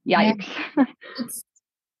 Yikes. Yeah.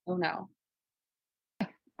 Oh no.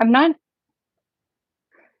 I'm not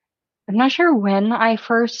sure when I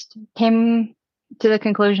first came to the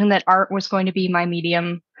conclusion that art was going to be my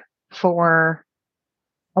medium for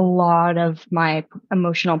a lot of my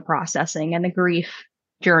emotional processing and the grief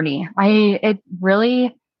journey. It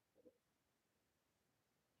really,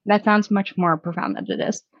 that sounds much more profound than it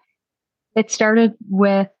is. It started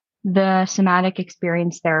with the somatic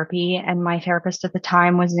experience therapy, and my therapist at the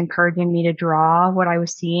time was encouraging me to draw what I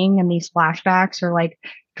was seeing in these flashbacks, or like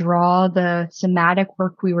draw the somatic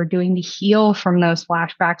work we were doing to heal from those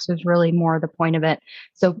flashbacks was really more the point of it.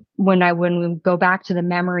 So when we go back to the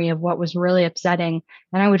memory of what was really upsetting,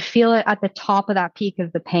 and I would feel it at the top of that peak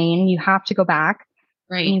of the pain, you have to go back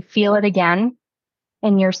and you feel it again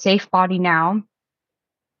in your safe body now.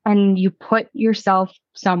 And you put yourself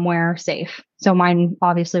somewhere safe. So mine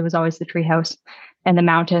obviously was always the treehouse and the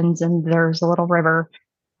mountains, and there's a little river.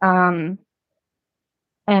 And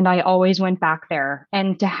I always went back there.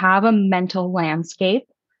 And to have a mental landscape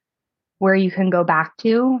where you can go back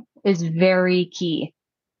to is very key.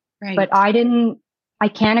 Right. But I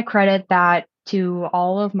can't accredit that to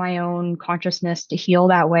all of my own consciousness to heal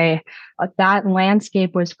that way. That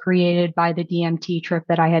landscape was created by the DMT trip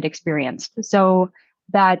that I had experienced. So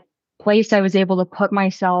that place I was able to put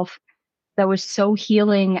myself that was so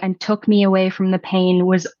healing and took me away from the pain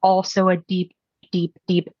was also a deep, deep,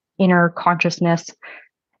 deep inner consciousness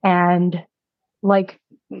and like,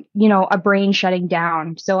 a brain shutting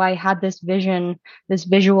down. So I had this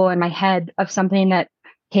visual in my head of something that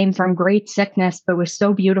came from great sickness, but was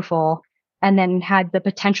so beautiful and then had the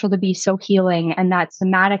potential to be so healing. And that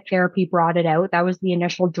somatic therapy brought it out. That was the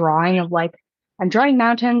initial drawing of like, I'm drawing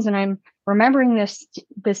mountains and I'm remembering this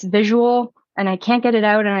visual and I can't get it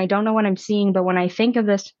out and I don't know what I'm seeing. But when I think of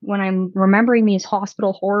this, when I'm remembering these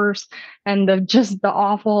hospital horrors and the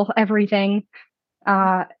awful everything,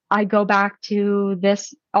 I go back to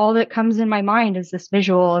this. All that comes in my mind is this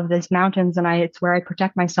visual of these mountains, and it's where I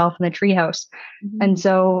protect myself in the treehouse. Mm-hmm. And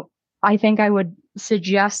so I think I would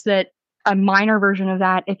suggest that a minor version of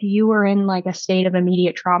that, if you were in like a state of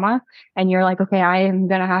immediate trauma and you're like, okay, I am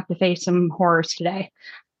going to have to face some horrors today,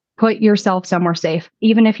 put yourself somewhere safe.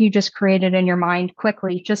 Even if you just create it in your mind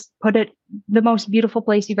quickly, just put it the most beautiful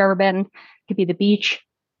place you've ever been. It could be the beach.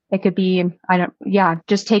 It could be,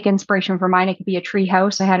 just take inspiration from mine. It could be a tree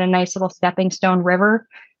house. I had a nice little stepping stone river.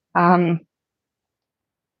 That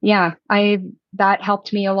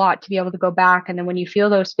helped me a lot to be able to go back. And then when you feel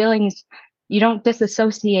those feelings, you don't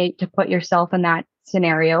disassociate to put yourself in that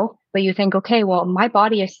scenario, but you think, okay, well, my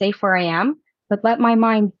body is safe where I am, but let my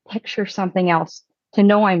mind picture something else to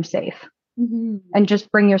know I'm safe. Mm-hmm. And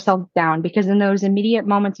just bring yourself down, because in those immediate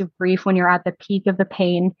moments of grief, when you're at the peak of the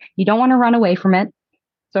pain, you don't want to run away from it.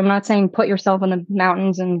 So I'm not saying put yourself in the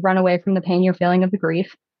mountains and run away from the pain you're feeling of the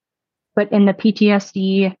grief, but in the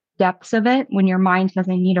PTSD depths of it, when your mind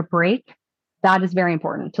doesn't need a break, that is very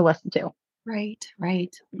important to listen to. Right.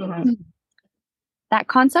 Mm-hmm. That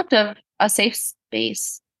concept of a safe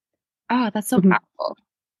space. Oh, that's so powerful.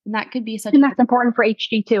 And that could be that's important for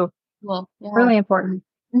HD too. Well, yeah. Really important.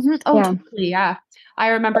 Mm-hmm. Oh, totally. Yeah. I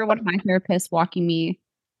remember one of my therapists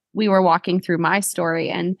we were walking through my story,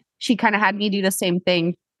 and she kind of had me do the same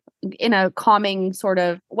thing in a calming sort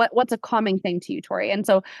of, what's a calming thing to you, Tori? And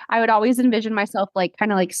so I would always envision myself like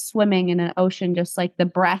kind of like swimming in an ocean, just like the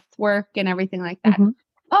breath work and everything like that. Mm-hmm.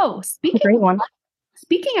 Oh, speaking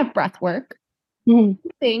of breath work, I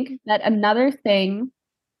think that another thing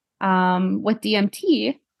with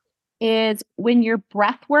DMT is when your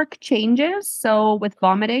breath work changes. So with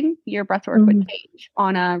vomiting, your breath work would change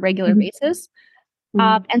on a regular basis.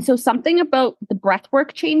 And so something about the breath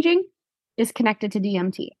work changing is connected to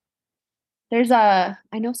DMT. I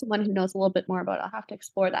know someone who knows a little bit more about it. I'll have to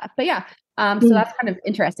explore that. But yeah, so that's kind of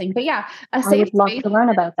interesting. But yeah, I would love to learn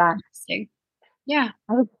about that. Yeah.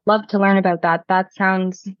 I would love to learn about that. That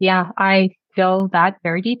sounds, I feel that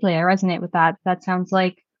very deeply. I resonate with that. That sounds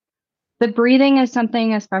like the breathing is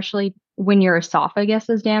something, especially when your esophagus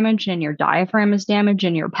is damaged and your diaphragm is damaged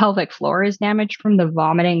and your pelvic floor is damaged from the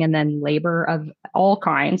vomiting and then labor of all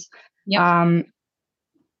kinds. Yep.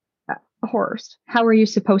 Horrors. How are you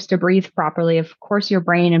supposed to breathe properly? Of course, your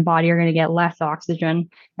brain and body are going to get less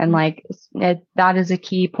oxygen. And that is a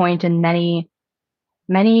key point in many,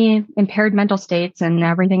 many impaired mental states and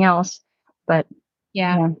everything else. But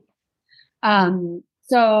yeah.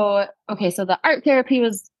 So the art therapy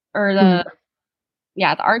the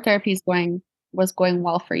art therapy was going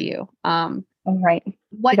well for you. All right.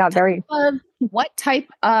 What got type very- of what type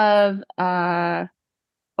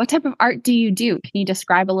of art do you do? Can you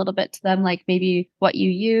describe a little bit to them, like maybe what you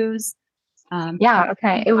use? Yeah.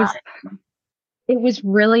 Okay. It was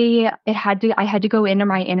really, I had to go into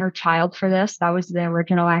my inner child for this. That was the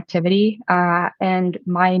original activity. And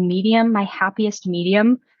my happiest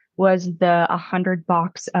medium was the 100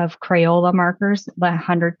 box of Crayola markers, the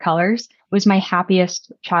 100 colors. It was my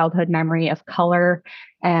happiest childhood memory of color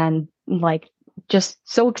and like just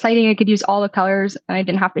so exciting. I could use all the colors and I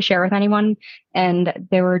didn't have to share with anyone. And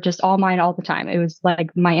they were just all mine all the time. It was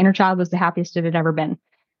like my inner child was the happiest it had ever been.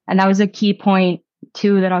 And that was a key point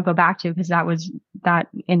too that I'll go back to because that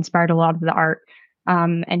inspired a lot of the art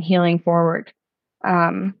and healing forward,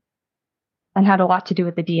 and had a lot to do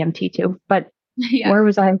with the DMT too. But where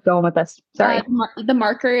was I going with this? Sorry. The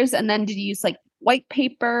markers, and then did you use like white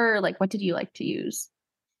paper? Like, what did you like to use?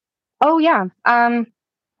 Oh yeah,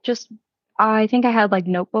 just I think I had like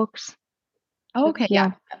notebooks. Oh, okay,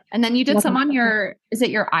 yeah. And then you did some on your, is it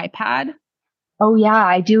your iPad? Oh yeah,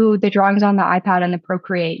 I do the drawings on the iPad and the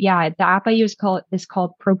Procreate. Yeah, the app I use is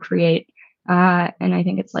called Procreate, and I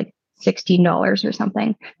think it's like $16 or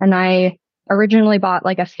something. And I originally bought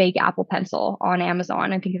like a fake Apple Pencil on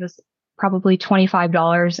Amazon. I think it was probably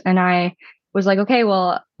 $25, and I was like, okay,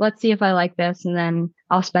 well, let's see if I like this, and then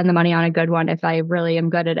I'll spend the money on a good one if I really am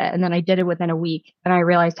good at it. And then I did it within a week, and I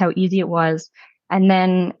realized how easy it was. And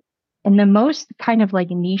then in the most kind of like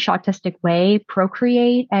niche autistic way,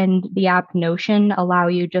 Procreate and the app Notion allow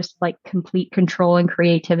you just like complete control and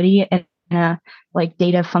creativity in a like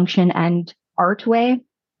data function and art way.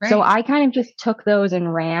 Right. So I kind of just took those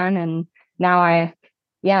and ran, and now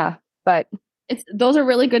but those are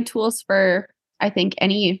really good tools for, I think,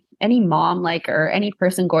 any mom, like, or any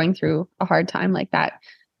person going through a hard time like that,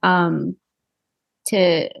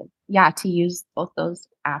 to use both those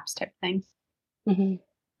apps type things. Mm-hmm.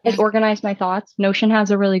 It organized my thoughts. Notion has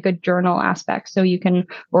a really good journal aspect, so you can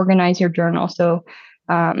organize your journal. So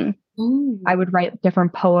I would write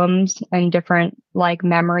different poems and different like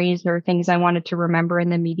memories or things I wanted to remember in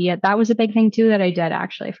the media. That was a big thing too that I did,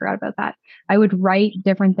 actually. I forgot about that. I would write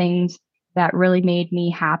different things that really made me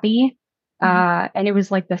happy. And it was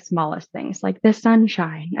like the smallest things, like the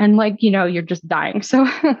sunshine, and like, you're just dying. So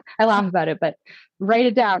I laugh about it, but write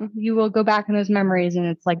it down. You will go back in those memories, and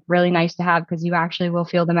it's like really nice to have because you actually will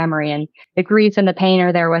feel the memory, and the grief and the pain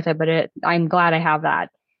are there with it. But I'm glad I have that.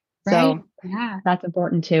 Right. So that's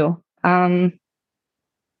important too. Sorry,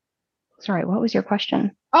 what was your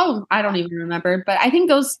question? Oh, I don't even remember, but I think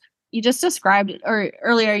those you just described, or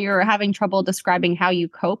earlier you were having trouble describing how you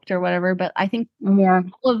coped or whatever, but I think all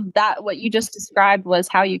of that, what you just described was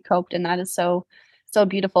how you coped. And that is so, so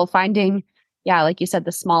beautiful. Finding, like you said,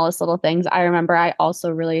 the smallest little things. I remember I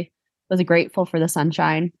also really was grateful for the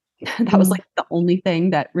sunshine. That was like the only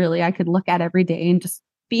thing that really I could look at every day and just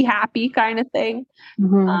be happy kind of thing.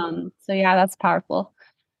 So that's powerful.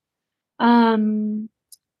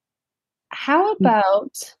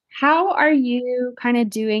 How are you kind of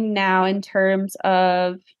doing now in terms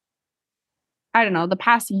of, I don't know, the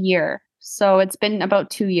past year? So it's been about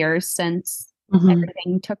 2 years since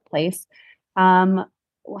everything took place.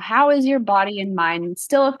 How is your body and mind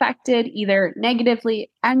still affected, either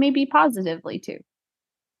negatively and maybe positively too?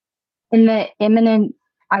 In the imminent,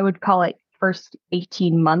 I would call it first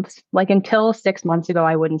 18 months, like until 6 months ago,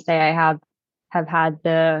 I wouldn't say I have had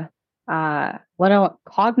the let alone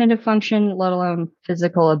cognitive function, let alone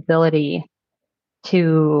physical ability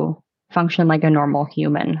to function like a normal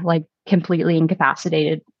human, like completely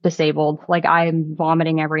incapacitated, disabled. Like I'm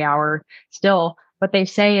vomiting every hour still. What they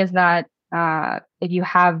say is that if you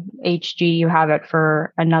have HG, you have it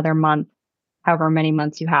for another month, however many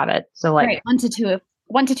months you have it. So like 1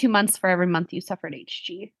 to 2 months for every month you suffered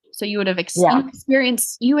HG. So you would have experienced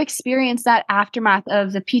that aftermath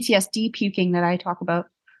of the PTSD puking that I talk about.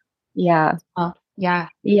 Yeah. Yeah.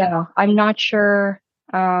 I'm not sure.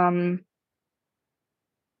 It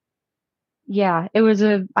was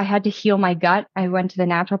I had to heal my gut. I went to the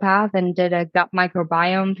naturopath and did a gut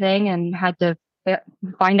microbiome thing and had to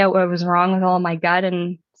find out what was wrong with all my gut,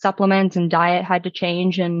 and supplements and diet had to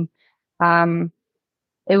change. And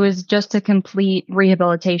it was just a complete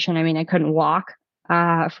rehabilitation. I mean, I couldn't walk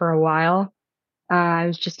for a while. I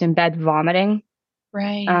was just in bed vomiting.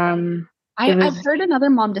 Right. I've heard another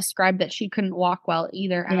mom describe that she couldn't walk well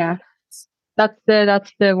either. Yeah. That's the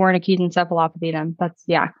Wernicke's encephalopathy then.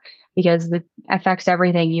 Because it affects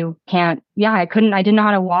everything. You can't, I didn't know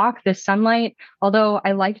how to walk. The sunlight, although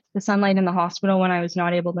I liked the sunlight in the hospital when I was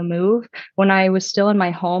not able to move, when I was still in my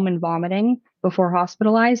home and vomiting before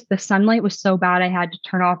hospitalized, the sunlight was so bad I had to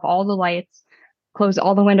turn off all the lights, close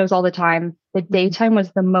all the windows all the time. The daytime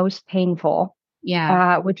was the most painful.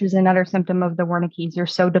 Yeah. Which is another symptom of the Wernicke's. You're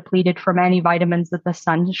so depleted from any vitamins that the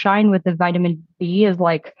sunshine with the vitamin B is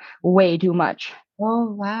like way too much.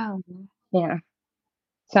 Oh, wow. Yeah.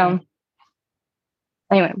 So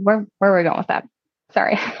anyway, where were we going with that?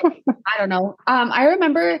 Sorry. I don't know. I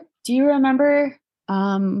remember, do you remember,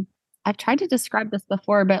 I've tried to describe this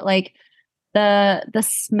before, but like the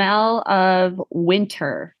smell of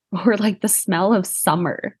winter or like the smell of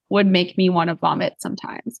summer would make me want to vomit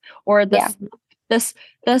sometimes. Or the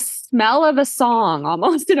smell of a song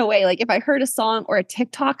almost in a way. Like if I heard a song or a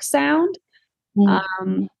TikTok sound,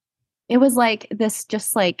 it was like this,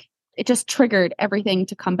 just like it just triggered everything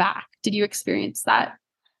to come back. Did you experience that?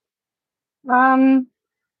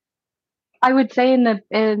 I would say in the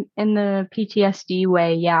PTSD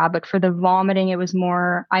way, yeah, but for the vomiting, it was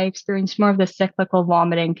more, I experienced more of the cyclical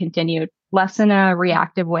vomiting continued, less in a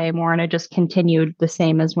reactive way, more in a just continued the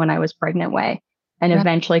same as when I was pregnant way, and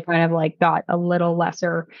eventually kind of like got a little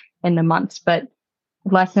lesser in the months, but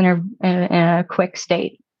less in a quick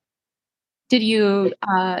state. Did you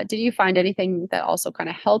find anything that also kind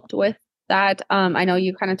of helped with that? I know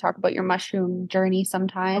you kind of talk about your mushroom journey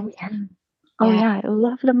sometimes. Oh yeah, I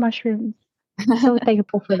love the mushrooms. So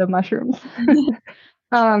thankful for the mushrooms.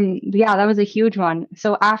 Yeah, that was a huge one.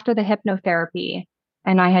 So after the hypnotherapy,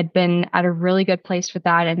 and I had been at a really good place with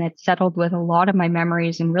that, and it settled with a lot of my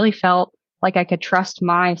memories and really felt like I could trust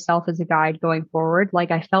myself as a guide going forward.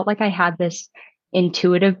 Like I felt like I had this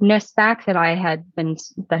intuitiveness back that had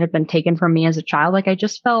been taken from me as a child. Like I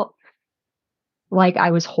just felt like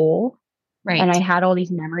I was whole. Right. And I had all these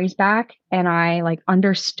memories back, and I like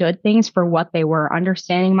understood things for what they were,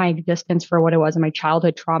 understanding my existence for what it was, and my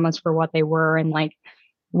childhood traumas for what they were, and like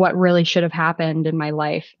what really should have happened in my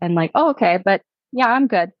life. And like, oh, okay, but yeah, I'm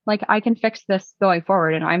good. Like I can fix this going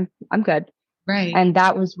forward, and I'm good. Right. And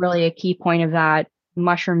that was really a key point of that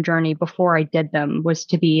mushroom journey before I did them, was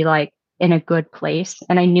to be like in a good place.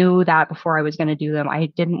 And I knew that before I was going to do them. I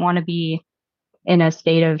didn't want to be in a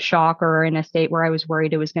state of shock or in a state where I was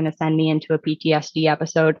worried it was going to send me into a PTSD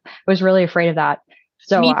episode. I was really afraid of that.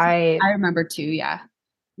 So I remember too. Yeah.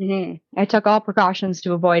 I took all precautions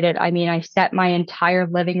to avoid it. I mean, I set my entire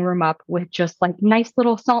living room up with just like nice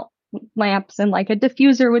little salt lamps and like a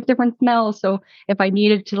diffuser with different smells. So if I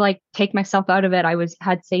needed to like take myself out of it,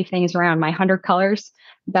 had safe things around. My 100 colors,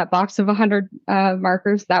 that box of 100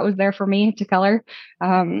 markers, that was there for me to color.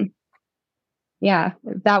 Yeah,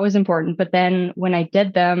 that was important. But then when I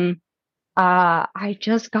did them, I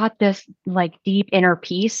just got this like deep inner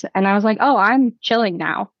peace, and I was like, oh, I'm chilling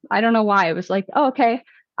now. I don't know why. It was like, oh, okay,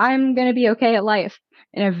 I'm going to be okay at life,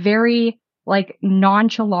 in a very like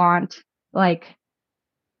nonchalant, like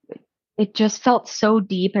it just felt so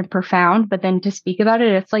deep and profound. But then to speak about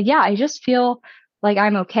it, it's like, yeah, I just feel like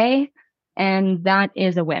I'm okay. And that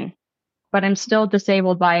is a win. But I'm still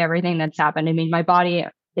disabled by everything that's happened. I mean, my body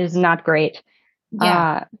is not great.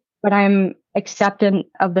 Yeah. But I'm acceptant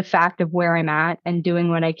of the fact of where I'm at and doing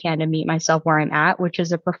what I can to meet myself where I'm at, which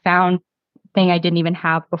is a profound thing I didn't even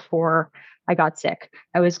have before I got sick.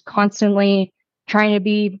 I was constantly trying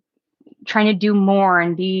to do more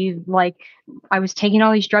and be like, I was taking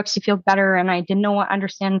all these drugs to feel better, and I didn't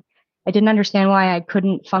understand why I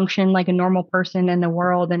couldn't function like a normal person in the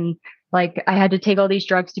world. And like I had to take all these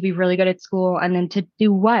drugs to be really good at school, and then to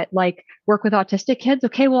do what? Like work with autistic kids?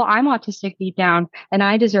 Okay, well, I'm autistic deep down, and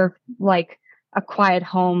I deserve like a quiet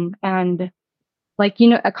home and like,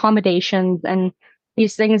 accommodations and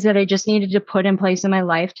these things that I just needed to put in place in my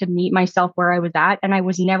life to meet myself where I was at. And I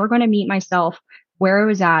was never going to meet myself where I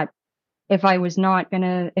was at if I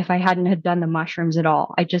hadn't had done the mushrooms at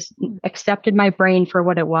all. I just accepted my brain for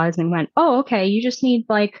what it was and went, oh, okay, you just need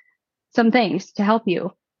like some things to help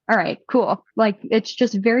you. All right, cool. Like it's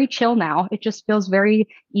just very chill now. It just feels very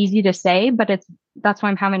easy to say, but that's why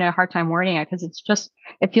I'm having a hard time wording it, because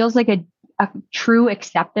it feels like a true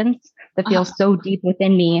acceptance that feels so deep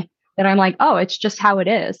within me that I'm like, oh, it's just how it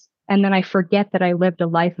is. And then I forget that I lived a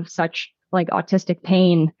life of such like autistic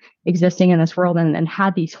pain existing in this world and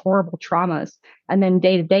had these horrible traumas. And then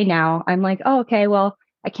day to day now, I'm like, oh, okay, well,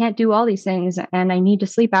 I can't do all these things and I need to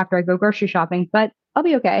sleep after I go grocery shopping, but I'll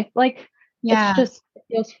be okay. Like, yeah, it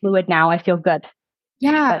feels fluid now. I feel good.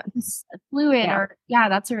 Yeah, fluid, yeah. Or yeah,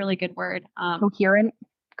 that's a really good word. Coherent,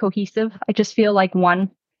 cohesive. I just feel like one.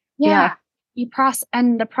 Yeah. The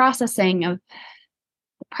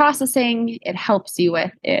processing it helps you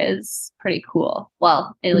with is pretty cool.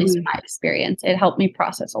 Well, at least in my experience, it helped me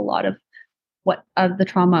process a lot of the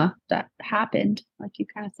trauma that happened, like you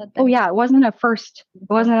kind of said there. Oh yeah, it wasn't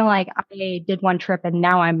like I did one trip and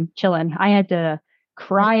now I'm chilling. I had to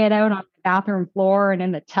cry it out on bathroom floor and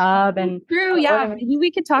in the tub. And true. Yeah. Maybe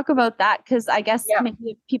we could talk about that, because I guess maybe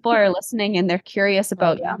if people are listening and they're curious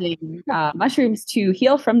about using mushrooms to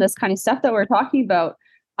heal from this kind of stuff that we're talking about.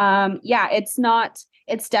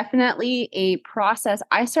 It's definitely a process.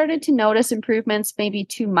 I started to notice improvements maybe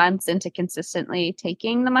 2 months into consistently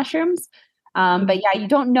taking the mushrooms. But yeah, you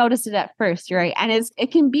don't notice it at first, you're right. And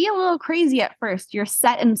it can be a little crazy at first. Your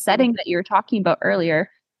set and setting that you were talking about earlier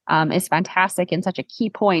is fantastic and such a key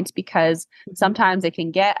point, because sometimes it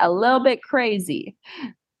can get a little bit crazy.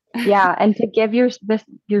 Yeah, and to give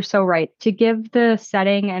you're so right. To give the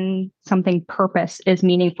setting and something purpose is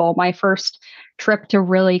meaningful. My first trip to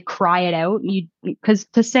really cry it out, because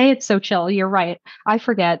to say it's so chill, you're right. I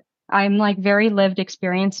forget. I'm like very lived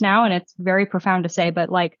experience now, and it's very profound to say, but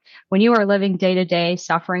like when you are living day to day,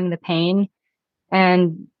 suffering the pain,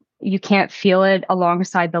 and you can't feel it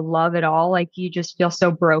alongside the love at all, like you just feel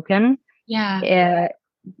so broken. Yeah.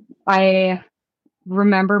 I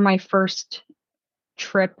remember my first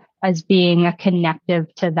trip as being a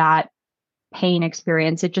connective to that pain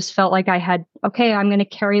experience. It just felt like I'm going to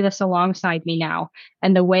carry this alongside me now.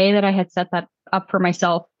 And the way that I had set that up for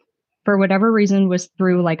myself, for whatever reason, was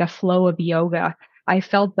through like a flow of yoga. I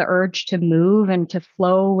felt the urge to move and to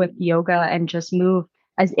flow with yoga and just move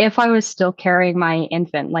as if I was still carrying my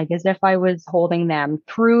infant, like as if I was holding them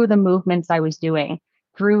through the movements I was doing,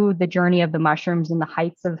 through the journey of the mushrooms. And the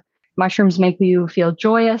heights of mushrooms make you feel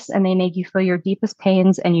joyous, and they make you feel your deepest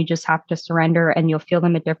pains, and you just have to surrender, and you'll feel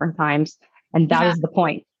them at different times. And that is the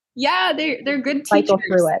point. Yeah, they're good teachers. Cycle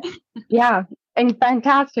through it. Yeah, and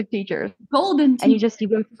fantastic teachers. Golden teachers.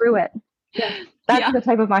 And you go through it. Yeah. That's the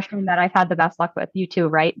type of mushroom that I've had the best luck with. You too,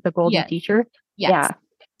 right? The golden teacher. Yes. Yeah.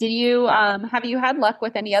 Did you have you had luck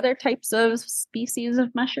with any other types of species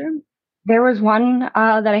of mushroom? There was one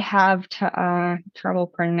that I have trouble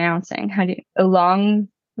pronouncing. How do you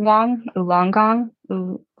oolongong,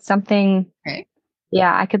 something. Okay.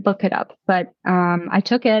 Yeah, I could look it up, but I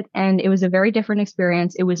took it, and it was a very different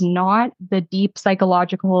experience. It was not the deep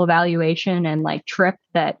psychological evaluation and like trip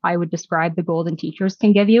that I would describe the golden teachers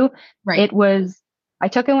can give you. Right. I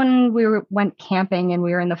took it when went camping, and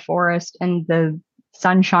we were in the forest, and the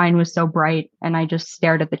sunshine was so bright, and I just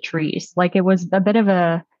stared at the trees. Like it was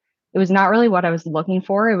it was not really what I was looking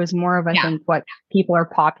for. It was more of, I think, what people are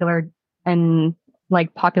popularly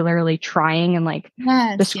trying and like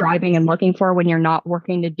describing and looking for when you're not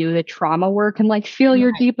working to do the trauma work and like feel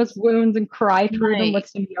your deepest wounds and cry through them with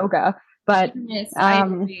some yoga. But I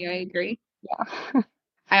agree. Yeah.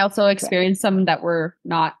 I also experienced some that were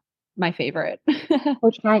not my favorite.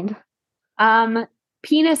 Which kind?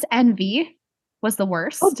 Penis envy was the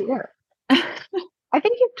worst. Oh dear. I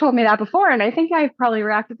think you've told me that before, and I think I probably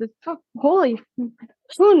reacted to holy.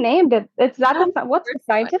 Who named it? What's the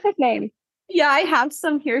scientific name? Yeah, I have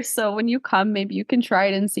some here. So when you come, maybe you can try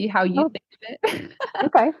it and see how you think of it.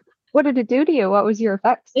 Okay. What did it do to you? What was your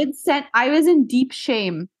effects? I was in deep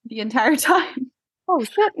shame the entire time. Oh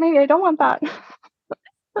shit, maybe I don't want that.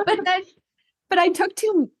 but I took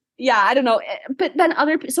I don't know. But then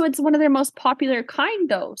so it's one of their most popular kind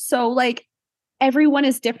though. So like everyone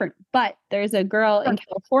is different, but there's a girl in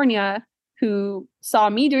California who saw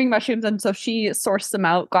me doing mushrooms. And so she sourced them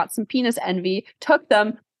out, got some penis envy, took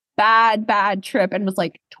them. Bad trip, and was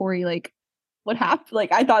like, Tori, like, what happened?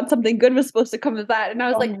 Like, I thought something good was supposed to come of that, and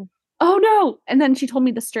I was like, oh no. And then she told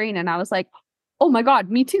me the strain, and I was like, oh my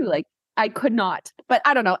god, me too. Like, I could not, but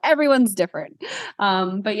I don't know, everyone's different.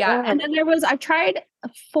 But yeah. And then I've tried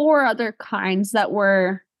 4 other kinds that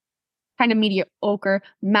were kind of mediocre.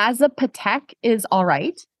 Mazapatek is all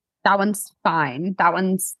right. That one's fine.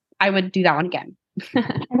 I would do that one again. I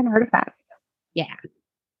haven't heard of that. Yeah.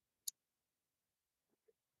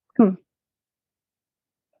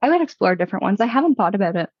 I would explore different ones. I haven't thought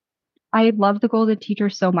about it. I love the golden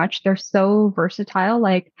teachers so much. They're so versatile.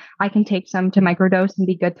 Like I can take some to microdose and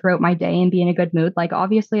be good throughout my day and be in a good mood. Like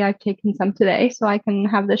obviously I've taken some today, so I can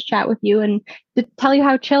have this chat with you and to tell you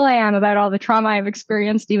how chill I am about all the trauma I've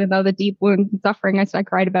experienced, even though the deep wound and suffering I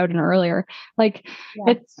cried about in earlier. Like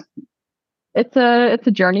it's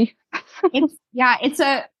a journey.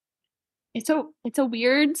 It's a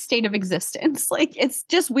weird state of existence. Like it's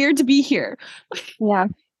just weird to be here. Yeah,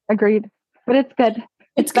 agreed. But it's good.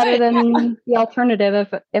 It's better than the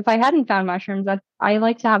alternative. If I hadn't found mushrooms, I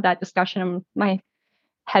like to have that discussion in my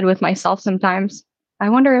head with myself sometimes. I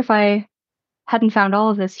wonder if I hadn't found all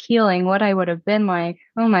of this healing, what I would have been like.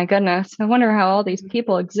 Oh my goodness. I wonder how all these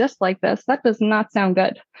people exist like this. That does not sound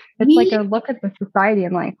good. It's like a look at the society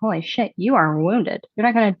and like, holy shit, you are wounded. You're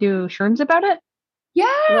not going to do shrooms about it? Yeah.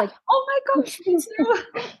 Like, oh my gosh.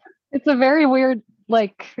 It's a very weird,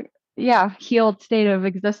 like, healed state of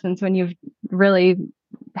existence when you've really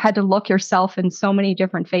had to look yourself in so many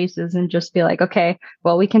different faces and just be like, okay,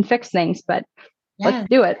 well, we can fix things, but let's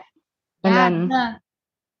do it. And then,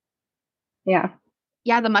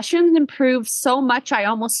 the mushrooms improved so much. I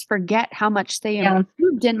almost forget how much they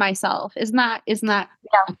improved in myself. Isn't that a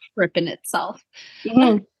trip in itself?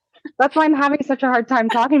 Mm-hmm. That's why I'm having such a hard time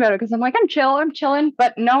talking about it, because I'm like, I'm chilling.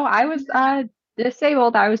 But no, I was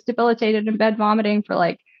disabled. I was debilitated in bed vomiting for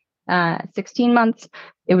like 16 months.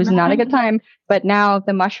 It was not a good time. But now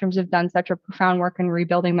the mushrooms have done such a profound work in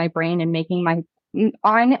rebuilding my brain and making my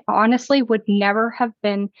honestly would never have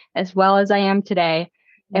been as well as I am today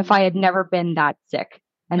if I had never been that sick.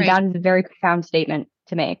 And that is a very profound statement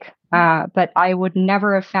to make. But I would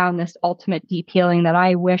never have found this ultimate deep healing that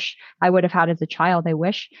I wish I would have had as a child. I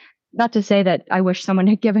wish, not to say that I wish someone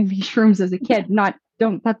had given me shrooms as a kid.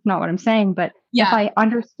 That's not what I'm saying. But if I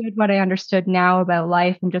understood what I understood now about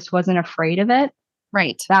life and just wasn't afraid of it,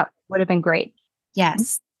 that would have been great.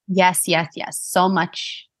 Yes. So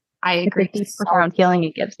much. I agree. It's a deep, profound healing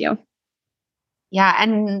it gives you. Yeah.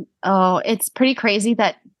 And it's pretty crazy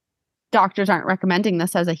that doctors aren't recommending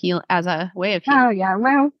this as a way of healing. Oh yeah.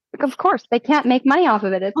 Well, of course they can't make money off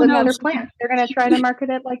of it. It's another plant. They're going to try to market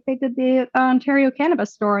it like they did the Ontario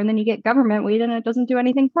cannabis store, and then you get government weed and it doesn't do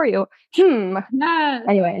anything for you.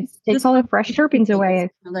 Anyways, takes all the fresh terpenes away.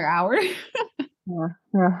 Another hour.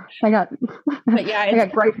 I got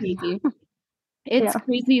crazy. It's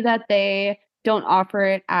crazy that they don't offer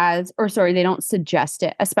it they don't suggest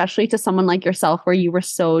it, especially to someone like yourself where you were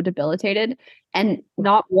so debilitated. And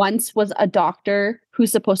not once was a doctor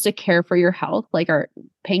who's supposed to care for your health, like, are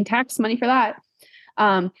paying tax money for that.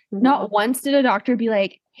 Not once did a doctor be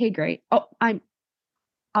like, hey, great. Oh,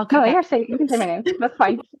 I'll cut that. You can say my name. That's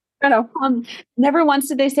fine. I know. Never once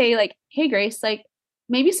did they say like, hey, Grace, like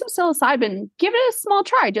maybe some psilocybin, give it a small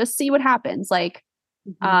try, just see what happens. Like,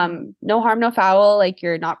 no harm, no foul. Like,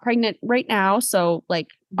 you're not pregnant right now. So like,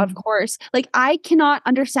 of course, like I cannot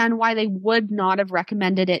understand why they would not have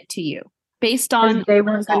recommended it to you based on they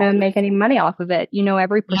weren't going to make any money off of it. You know,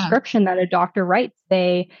 every prescription that a doctor writes,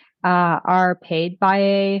 they are paid by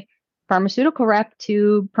a pharmaceutical rep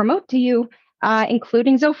to promote to you,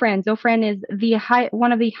 including Zofran. Zofran is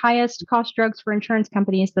one of the highest cost drugs for insurance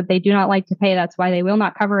companies that they do not like to pay. That's why they will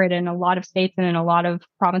not cover it in a lot of states and in a lot of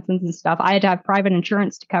provinces and stuff. I had to have private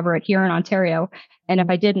insurance to cover it here in Ontario. And if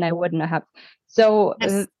I didn't, I wouldn't have. So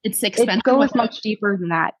it's expensive. It goes much deeper than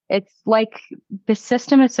that. It's like the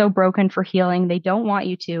system is so broken for healing. They don't want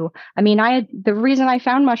you to. I mean, the reason I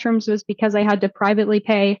found mushrooms was because I had to privately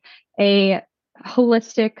pay a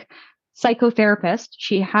holistic psychotherapist.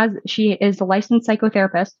 She is a licensed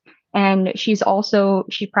psychotherapist, and she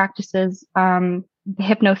practices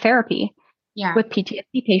hypnotherapy with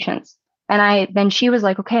PTSD patients. And then she was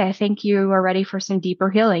like, okay, I think you are ready for some deeper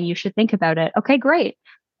healing. You should think about it. Okay, great.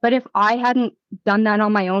 But if I hadn't done that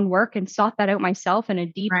on my own work and sought that out myself in a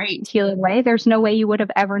deep healing way, there's no way you would have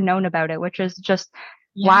ever known about it, which is just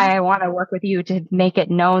why I want to work with you, to make it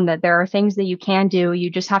known that there are things that you can do. You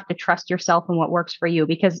just have to trust yourself and what works for you.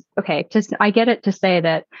 Because, I get it to say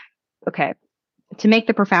that, to make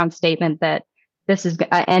the profound statement that this is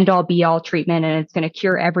an end all be all treatment and it's going to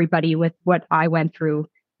cure everybody with what I went through.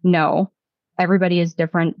 No, everybody is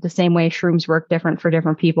different. The same way shrooms work different for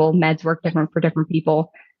different people, meds work different for different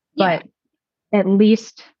people. But at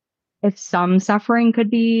least if some suffering could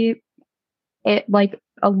be like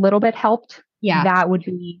a little bit helped, that would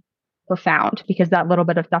be profound, because that little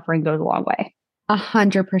bit of suffering goes a long way.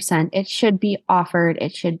 100%. It should be offered.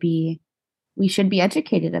 We should be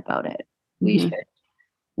educated about it.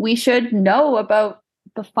 We should know about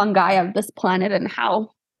the fungi of this planet and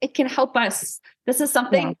how it can help us. This is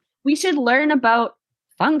something we should learn about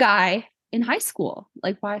fungi in high school.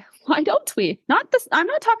 Like, why don't we? I'm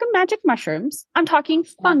not talking magic mushrooms. I'm talking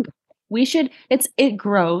fungi. We should, it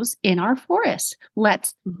grows in our forest.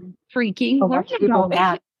 Let's freaking learn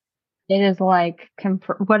about it. It is like,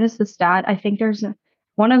 what is the stat? I think there's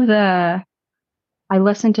I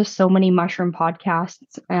listened to so many mushroom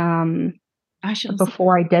podcasts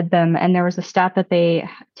before I did them. And there was a stat that they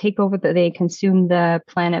they consume the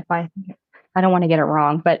planet by, I don't want to get it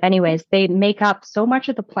wrong, but anyways, they make up so much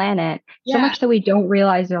of the planet, so much that we don't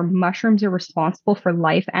realize their mushrooms are responsible for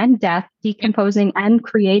life and death, decomposing and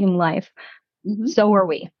creating life. So are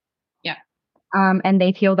we. Yeah. And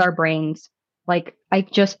they've healed our brains. Like, I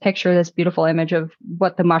just picture this beautiful image of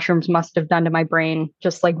what the mushrooms must have done to my brain,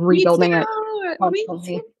 just like rebuilding it.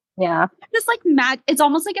 Yeah. This like it's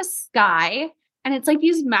almost like a sky. And it's like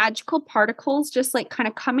these magical particles just like kind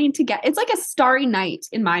of coming together. It's like a starry night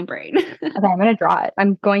in my brain. Okay, I'm going to draw it.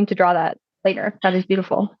 I'm going to draw that. later. That is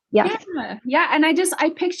beautiful. Yeah. Yeah. And I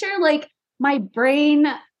picture like my brain,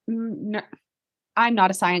 I'm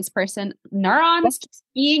not a science person, neurons just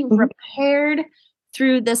being repaired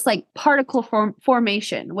through this like particle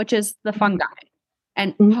formation, which is the fungi.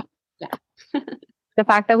 And the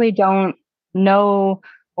fact that we don't know,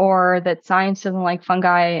 or that science doesn't like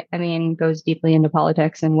fungi, I mean, goes deeply into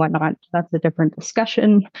politics and whatnot. That's a different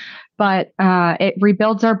discussion. But it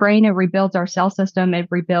rebuilds our brain, it rebuilds our cell system, it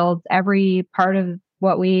rebuilds every part of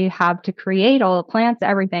what we have to create, all the plants,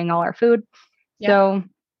 everything, all our food. Yeah. So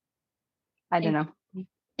I don't know.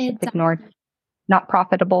 It's ignored. Not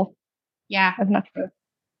profitable. Yeah. I'm not sure.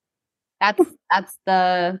 That's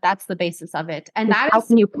the basis of it. And that how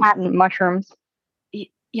can you patent mushrooms?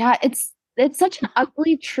 Yeah, it's such an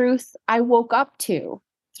ugly truth I woke up to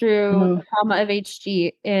through the trauma of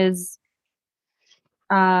HG is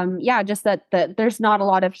just that there's not a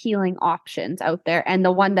lot of healing options out there, and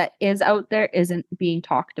the one that is out there isn't being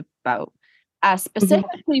talked about.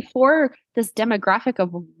 Specifically for this demographic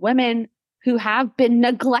of women who have been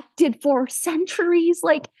neglected for centuries,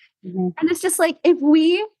 like and it's just like if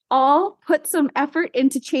we all put some effort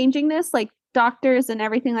into changing this, like doctors and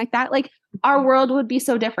everything like that, like our world would be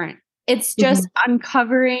so different. It's just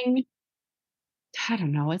uncovering, I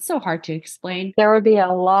don't know, it's so hard to explain. There would be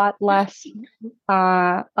a lot less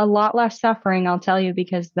suffering, I'll tell you,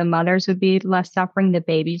 because the mothers would be less suffering, the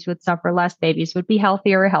babies would suffer less, babies would be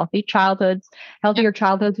healthier childhoods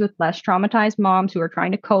with less traumatized moms who are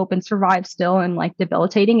trying to cope and survive still in like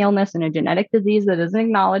debilitating illness and a genetic disease that isn't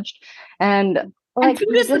acknowledged. And like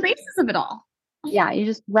food is the basis of it all. Yeah, you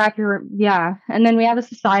just wrap and then we have a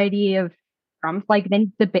society of traumas, like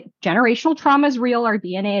then the generational trauma is real. Our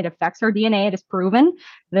DNA, it affects our DNA. It is proven.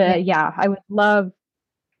 I would love.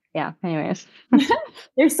 Yeah. Anyways,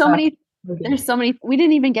 there's so many. We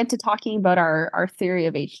didn't even get to talking about our theory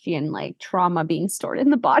of HG and like trauma being stored in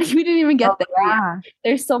the body. We didn't even get there. Yeah.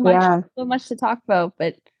 There's so much to talk about,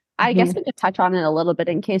 but I guess we could touch on it a little bit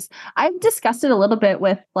in case I've discussed it a little bit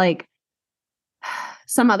with like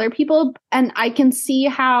some other people, and I can see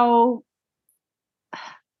how.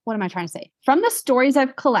 What am I trying to say? From the stories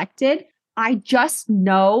I've collected, I just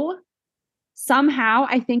know somehow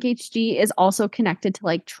I think HG is also connected to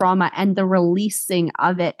like trauma and the releasing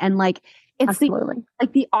of it. And like, it's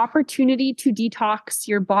the opportunity to detox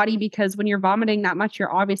your body, because when you're vomiting that much,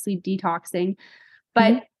 you're obviously detoxing.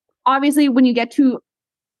 But obviously when you get to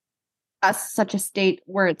such a state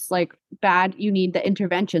where it's like bad, you need the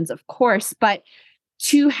interventions, of course. But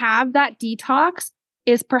to have that detox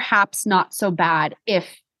is perhaps not so bad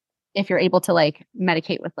if you're able to like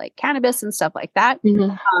medicate with like cannabis and stuff like that.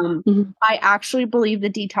 I actually believe the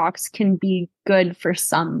detox can be good for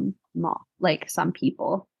some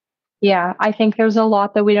people. Yeah, I think there's a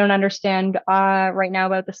lot that we don't understand right now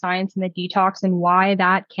about the science and the detox and why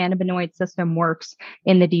that cannabinoid system works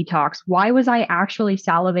in the detox. Why was I actually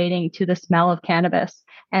salivating to the smell of cannabis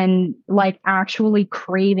and like actually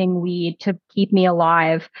craving weed to keep me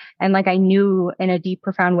alive? And like I knew in a deep,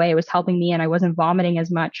 profound way it was helping me and I wasn't vomiting as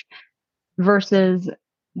much versus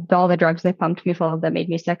all the drugs they pumped me full of that made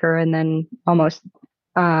me sicker and then almost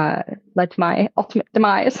led to my ultimate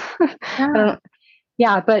demise.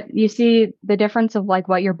 Yeah, but you see the difference of like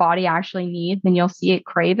what your body actually needs, and you'll see it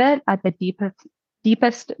crave it at the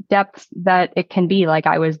deepest depths that it can be. Like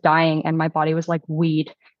I was dying and my body was like,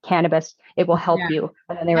 weed, cannabis, it will help you.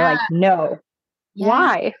 And then they were like, no.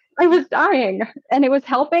 Why? I was dying and it was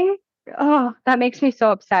helping. Oh, that makes me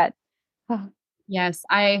so upset. Yes,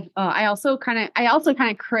 I also kind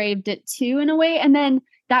of craved it too in a way. And then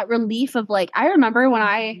that relief of like, I remember when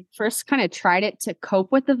I first kind of tried it to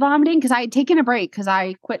cope with the vomiting, because I had taken a break because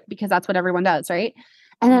I quit because that's what everyone does, right?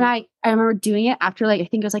 And then I remember doing it after like, I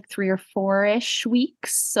think it was like 3 or 4-ish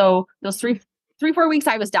weeks. So those 4 weeks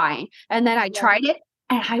I was dying. And then I tried it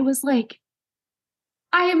and I was like,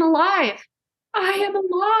 I am alive. I am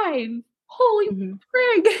alive. Holy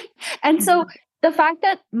frig. And so the fact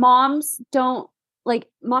that moms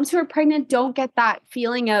who are pregnant don't get that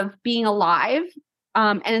feeling of being alive.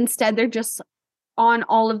 And instead they're just on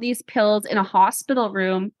all of these pills in a hospital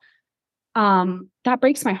room. That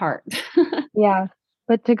breaks my heart. Yeah.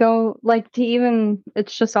 But to go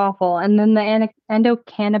it's just awful. And then the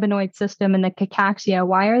endocannabinoid system and the cachexia,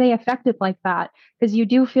 why are they affected like that? Because you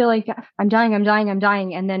do feel like I'm dying.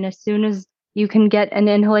 And then as soon as you can get an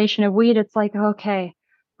inhalation of weed, it's like, okay,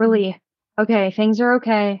 really, okay, things are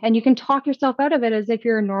okay. And you can talk yourself out of it as if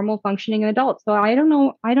you're a normal functioning adult. So I don't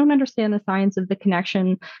know. I don't understand the science of the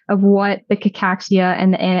connection of what the cachexia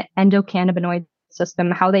and the endocannabinoid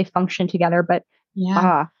system, how they function together. But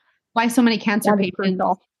why so many cancer patients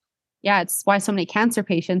yeah, it's why so many cancer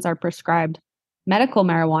patients are prescribed medical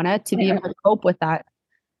marijuana to be able to cope with that.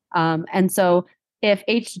 And so if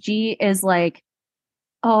HG is like,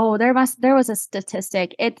 oh, there was a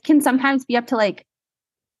statistic. It can sometimes be up to like,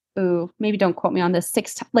 ooh, maybe don't quote me on this,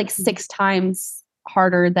 six times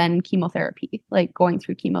harder than chemotherapy, like going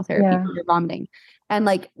through chemotherapy when you're vomiting. And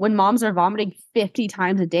like when moms are vomiting 50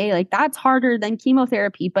 times a day, like that's harder than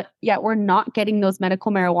chemotherapy, but yet we're not getting those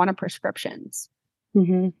medical marijuana prescriptions.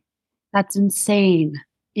 Mm-hmm. That's insane.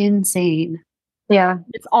 Insane. Yeah.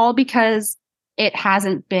 It's all because it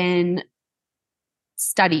hasn't been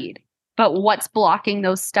studied. But what's blocking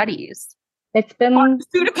those studies? It's been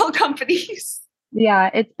pharmaceutical companies. Yeah,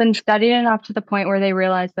 it's been studied enough to the point where they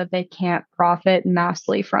realize that they can't profit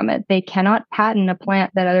massively from it. They cannot patent a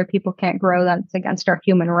plant that other people can't grow that's against our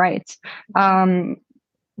human rights.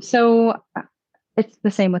 So it's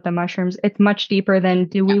the same with the mushrooms. It's much deeper than,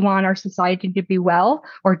 do we want our society to be well,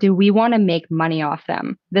 or do we want to make money off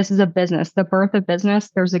them? This is a business. The birth of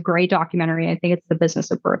business. There's a great documentary. I think it's The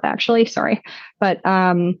Business of Birth, actually. Sorry. But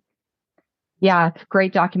yeah,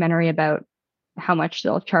 great documentary about how much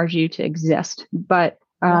they'll charge you to exist. But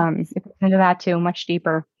if it's into that too, much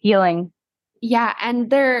deeper. Healing. Yeah.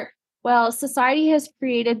 And society has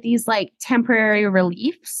created these like temporary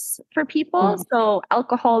reliefs for people. So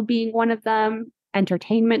alcohol being one of them,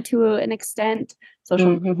 entertainment to an extent,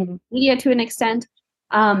 social media to an extent.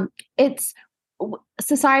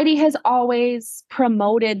 Society has always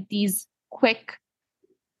promoted these quick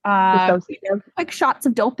shots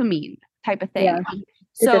of dopamine type of thing.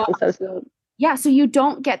 Yeah. So you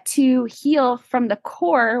don't get to heal from the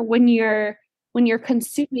core when you're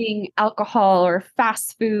consuming alcohol or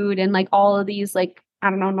fast food and like all of these like,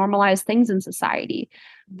 I don't know, normalized things in society.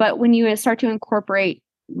 But when you start to incorporate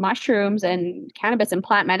mushrooms and cannabis and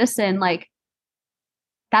plant medicine, like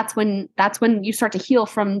that's when you start to heal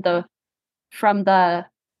from the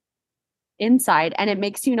inside, and it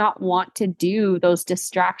makes you not want to do those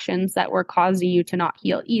distractions that were causing you to not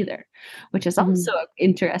heal either, which is also an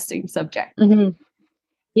interesting subject.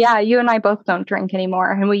 Yeah, you and I both don't drink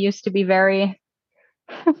anymore, and we used to be very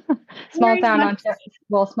small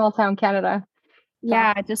town Canada.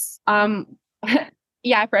 Yeah, just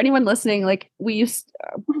yeah, for anyone listening, like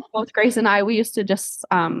both Grace and I, we used to just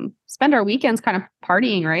spend our weekends kind of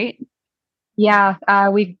partying, right? Yeah,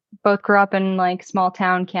 we both grew up in like small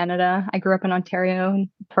town Canada. I grew up in Ontario, and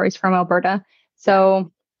Tori's from Alberta.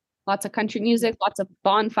 So lots of country music, lots of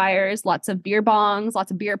bonfires, lots of beer bongs,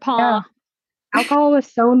 lots of beer pong. Yeah. Alcohol was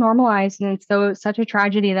so normalized, and such a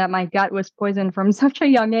tragedy that my gut was poisoned from such a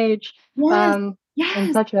young age. And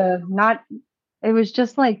it was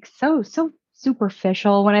just like so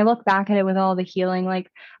superficial. When I look back at it with all the healing,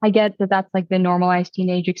 like I get that that's like the normalized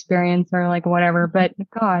teenage experience or like whatever, but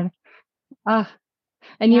God,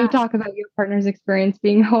 and you talk about your partner's experience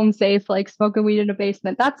being home safe, like smoking weed in a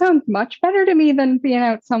basement. That sounds much better to me than being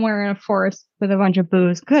out somewhere in a forest with a bunch of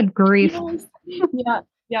booze. Good grief.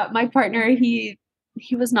 Yeah. My partner, he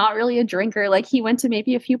was not really a drinker. Like he went to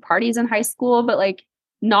maybe a few parties in high school, but like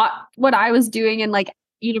not what I was doing in like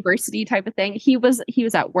university type of thing. He was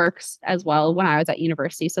at works as well when I was at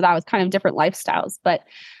university. So that was kind of different lifestyles. But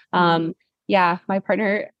yeah, my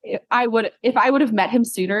partner, if I would have met him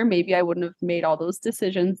sooner, maybe I wouldn't have made all those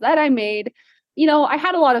decisions that I made. You know, I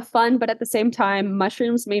had a lot of fun, but at the same time,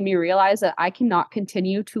 mushrooms made me realize that I cannot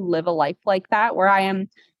continue to live a life like that, where I am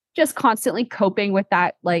just constantly coping with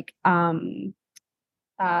that, like,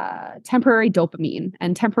 temporary dopamine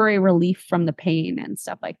and temporary relief from the pain and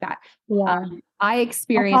stuff like that. Yeah. I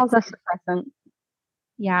experienced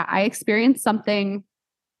something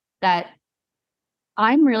that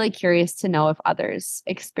I'm really curious to know if others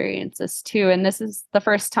experience this too. And this is the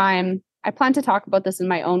first time I plan to talk about this in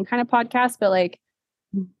my own kind of podcast, but like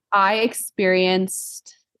I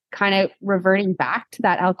experienced kind of reverting back to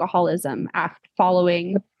that alcoholism after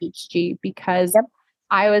following HG, because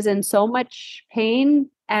I was in so much pain,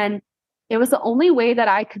 and it was the only way that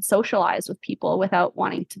I could socialize with people without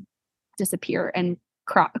wanting to disappear and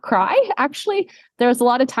cry. Actually, there was a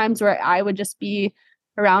lot of times where I would just be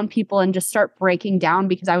around people and just start breaking down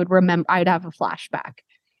because I would remember, I'd have a flashback.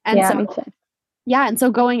 And and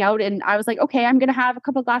so going out, and I was like, okay, I'm going to have a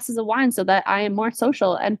couple glasses of wine so that I am more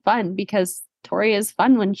social and fun, because Tori is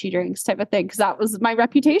fun when she drinks type of thing. Cause that was my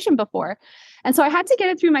reputation before. And so I had to get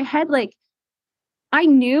it through my head. Like I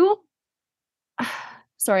knew,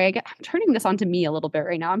 sorry, I'm turning this onto me a little bit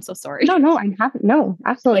right now. I'm so sorry. No, I'm happy. No,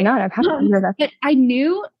 absolutely not. I'm happy to hear that. But I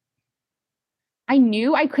knew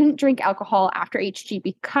I couldn't drink alcohol after HG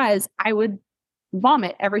because I would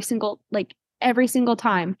vomit every single every single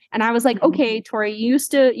time. And I was like, okay, Tori, you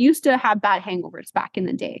used to have bad hangovers back in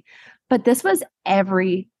the day. But this was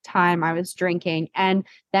every time I was drinking. And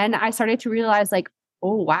then I started to realize like,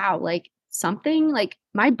 oh, wow, like something like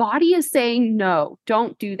my body is saying, no,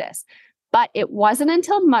 don't do this. But it wasn't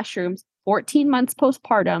until mushrooms, 14 months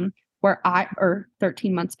postpartum, or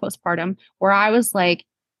 13 months postpartum, where I was like,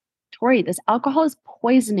 Tori, this alcohol is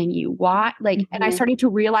poisoning you. Why? Like, and I started to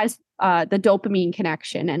realize the dopamine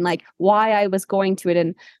connection and like why I was going to it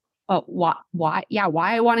and why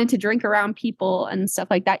I wanted to drink around people and stuff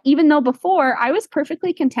like that. Even though before I was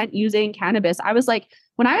perfectly content using cannabis. I was like,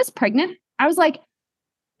 when I was pregnant, I was like,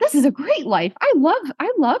 this is a great life. I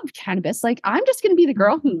love cannabis. Like, I'm just going to be the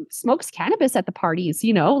girl who smokes cannabis at the parties,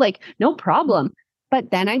 you know, like no problem. But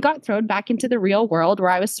then I got thrown back into the real world where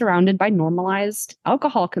I was surrounded by normalized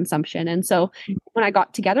alcohol consumption. And so when I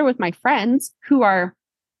got together with my friends who are,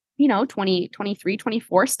 you know, 20, 23,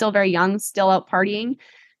 24, still very young, still out partying,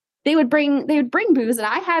 they would bring booze, and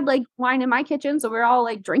I had like wine in my kitchen. So we were all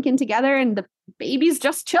like drinking together and the baby's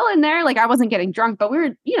just chilling there. Like I wasn't getting drunk, but we were,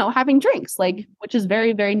 you know, having drinks, like, which is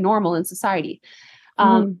very, very normal in society.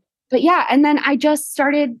 But yeah. And then I just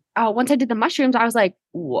started, once I did the mushrooms, I was like,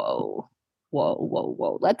 whoa,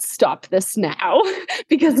 let's stop this now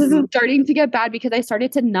because this is starting to get bad, because I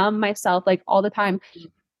started to numb myself like all the time.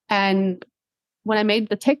 And when I made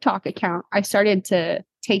the TikTok account, I started to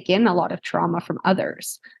take in a lot of trauma from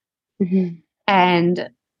others. And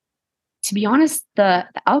to be honest, the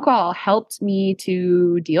alcohol helped me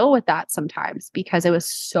to deal with that sometimes because it was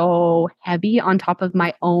so heavy on top of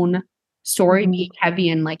my own story being heavy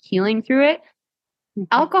and like healing through it.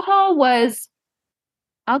 Alcohol is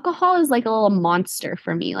like a little monster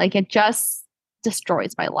for me. Like it just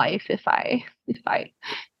destroys my life if I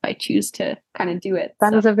choose to kind of do it.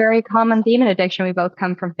 That is a very common theme in addiction. We both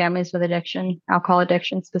come from families with addiction, alcohol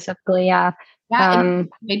addiction specifically. Yeah. It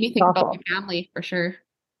made me think about my family for sure.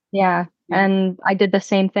 Yeah. And I did the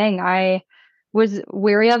same thing. I was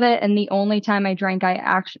weary of it. And the only time I drank, I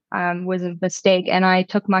actually was a mistake. And I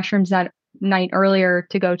took mushrooms that night earlier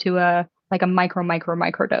to go to a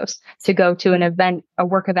micro dose to go to an event, a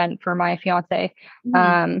work event for my fiance.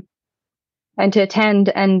 And to attend.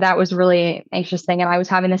 And that was really anxious thing. And I was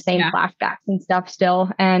having the same flashbacks and stuff still.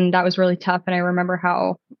 And that was really tough. And I remember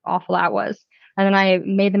how awful that was. And then I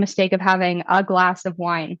made the mistake of having a glass of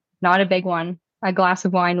wine, not a big one, a glass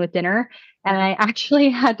of wine with dinner. And I actually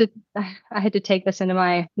had to take this into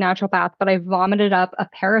my naturopath, but I vomited up a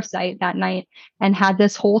parasite that night and had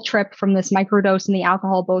this whole trip from this microdose and the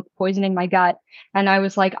alcohol, both poisoning my gut. And I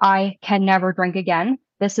was like, I can never drink again.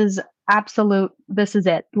 This is it.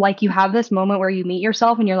 Like you have this moment where you meet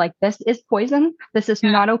yourself and you're like, this is poison. This is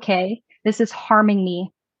not okay. This is harming me.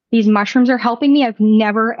 These mushrooms are helping me. I've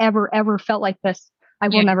never, ever, ever felt like this. I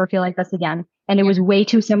will never feel like this again. And it was way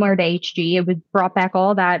too similar to HG. It would brought back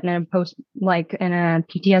all that in a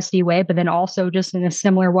PTSD way, but then also just in a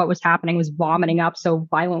similar, what was happening was vomiting up so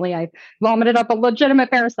violently. I vomited up a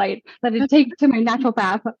legitimate parasite that I'd take to my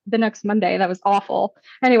naturopath the next Monday. That was awful.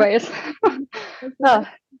 Anyways. I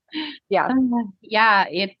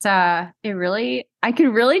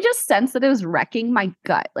could really just sense that it was wrecking my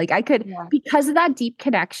gut. Like I could, because of that deep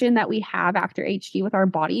connection that we have after HG with our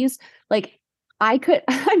bodies, like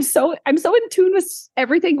I'm so in tune with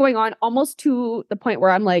everything going on, almost to the point where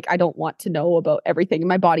I'm like, I don't want to know about everything in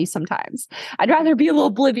my body sometimes. I'd rather be a little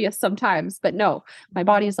oblivious sometimes, but no, my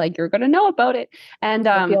body's like, you're going to know about it. And,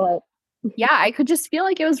 I feel it. I could just feel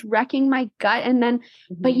like it was wrecking my gut. And then,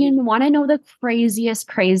 but you want to know the craziest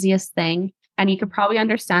thing. And you could probably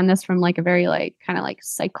understand this from like a very like kind of like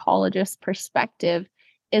psychologist perspective,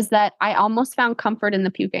 is that I almost found comfort in the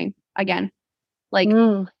puking again. Like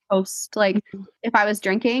post, like if I was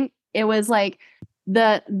drinking, it was like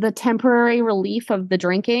the temporary relief of the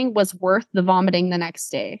drinking was worth the vomiting the next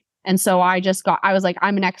day. And so I was like,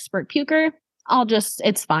 I'm an expert puker.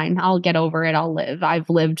 It's fine. I'll get over it. I'll live. I've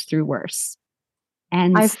lived through worse.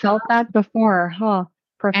 And I've felt that before. Oh,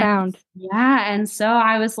 profound. And so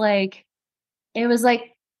I was like, it was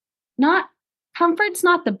like, not comfort's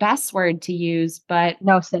not the best word to use, but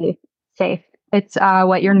no, safe. It's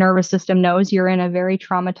what your nervous system knows. You're in a very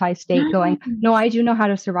traumatized state going, no, I do know how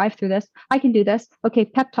to survive through this. I can do this. Okay.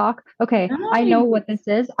 Pep talk. Okay. I know what this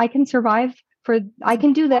is. I can survive I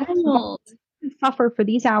can do this. Suffer for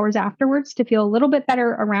these hours afterwards to feel a little bit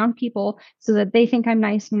better around people so that they think I'm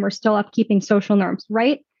nice and we're still upkeeping social norms,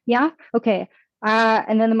 right? Yeah. Okay.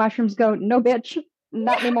 And then the mushrooms go, no, bitch,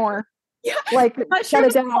 not anymore. Yeah. Like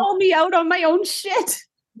mushrooms call me out on my own shit.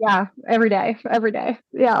 Yeah. Every day.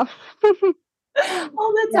 Yeah.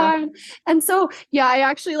 All the time. And so, I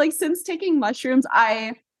actually like since taking mushrooms,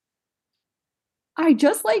 I I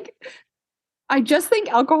just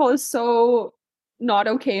think alcohol is so not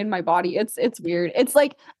okay in my body. It's weird. It's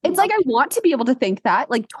like I want to be able to think that.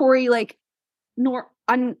 Like Tori, like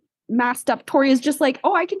unmasked up Tori is just like,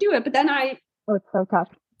 oh, I can do it. But then Oh, it's so tough.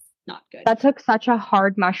 not good. That took such a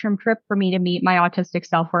hard mushroom trip for me to meet my autistic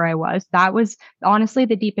self where I was. That was honestly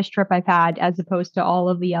the deepest trip I've had, as opposed to all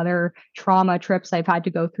of the other trauma trips I've had to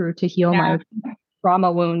go through to heal my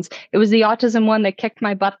trauma wounds. It was the autism one that kicked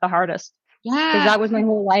my butt the hardest. Because that was my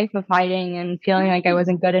whole life of hiding and feeling like I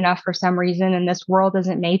wasn't good enough for some reason, and this world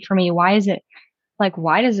isn't made for me. Why does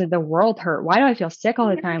the world hurt? Why do I feel sick all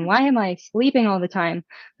the time? Why am I sleeping all the time?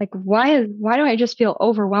 Like, why do I just feel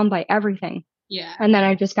overwhelmed by everything? Yeah. And then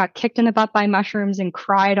I just got kicked in the butt by mushrooms and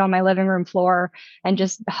cried on my living room floor and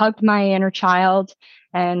just hugged my inner child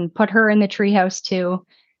and put her in the treehouse too.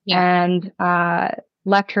 Yeah. And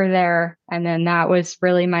left her there. And then that was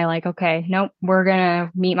really my like, okay, nope, we're going to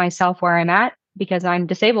meet myself where I'm at, because I'm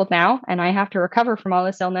disabled now and I have to recover from all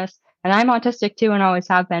this illness. And I'm autistic too and always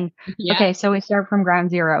have been. Yeah. Okay, so we start from ground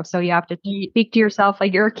zero. So you have to speak to yourself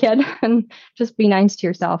like you're a kid and just be nice to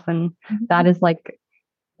yourself. And that is like,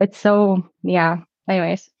 it's so, yeah.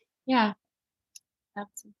 Anyways. Yeah.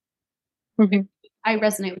 That's, I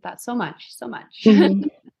resonate with that so much. And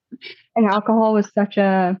alcohol was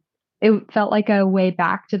it felt like a way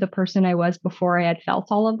back to the person I was before I had felt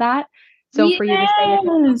all of that. So for you to say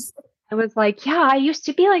it was like, yeah, I used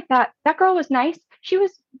to be like that. That girl was nice. She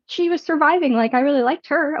was surviving. Like, I really liked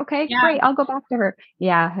her. Okay, great. I'll go back to her.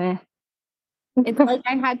 Yeah. It's like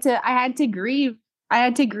I had to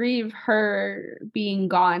grieve her being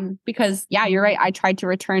gone, because you're right. I tried to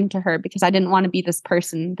return to her because I didn't want to be this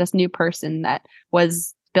new person that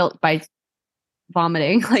was built by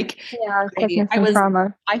vomiting. Like,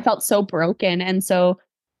 I felt so broken. And so,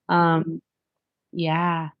 I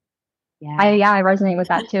resonate with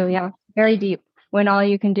that too. Yeah. Very deep, when all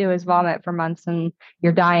you can do is vomit for months and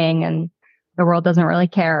you're dying and the world doesn't really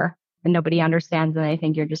care and nobody understands and they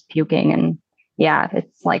think you're just puking. And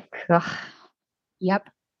it's like, ugh. Yep.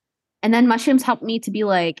 And then mushrooms helped me to be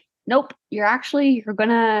like, nope, you're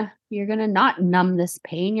gonna not numb this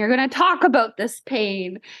pain. You're gonna talk about this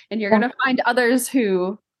pain, and you're gonna find others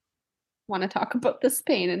who want to talk about this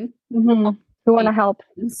pain and who want to help.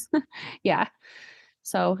 Yeah.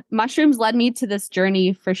 So mushrooms led me to this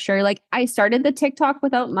journey for sure. Like, I started the TikTok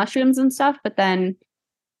without mushrooms and stuff, but then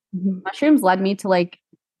mushrooms led me to like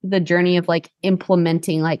the journey of like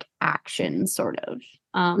implementing like action sort of.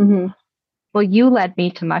 Well, you led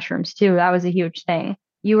me to mushrooms too. That was a huge thing.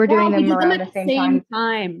 You were doing them around the same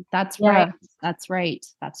time. That's right. That's right.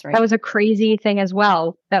 That was a crazy thing as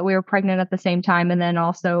well, that we were pregnant at the same time. And then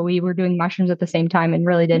also we were doing mushrooms at the same time and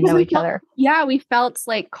really didn't know each other. Yeah. We felt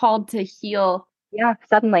like called to heal. Yeah.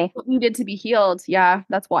 Suddenly. We needed to be healed. Yeah.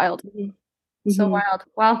 That's wild. So wild.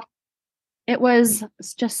 Well, it was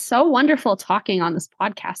just so wonderful talking on this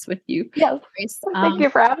podcast with you. Yeah. Thank you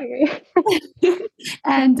for having me.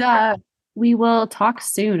 And we will talk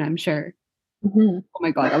soon, I'm sure. Oh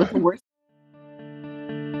my God, that was the worst.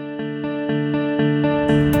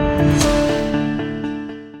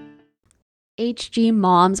 HG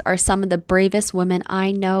moms are some of the bravest women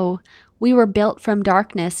I know. We were built from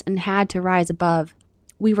darkness and had to rise above.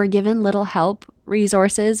 We were given little help,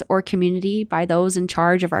 resources, or community by those in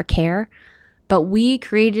charge of our care, but we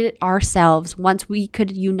created it ourselves once we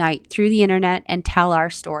could unite through the internet and tell our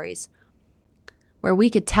stories, where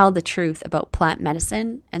we could tell the truth about plant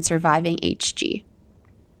medicine and surviving HG.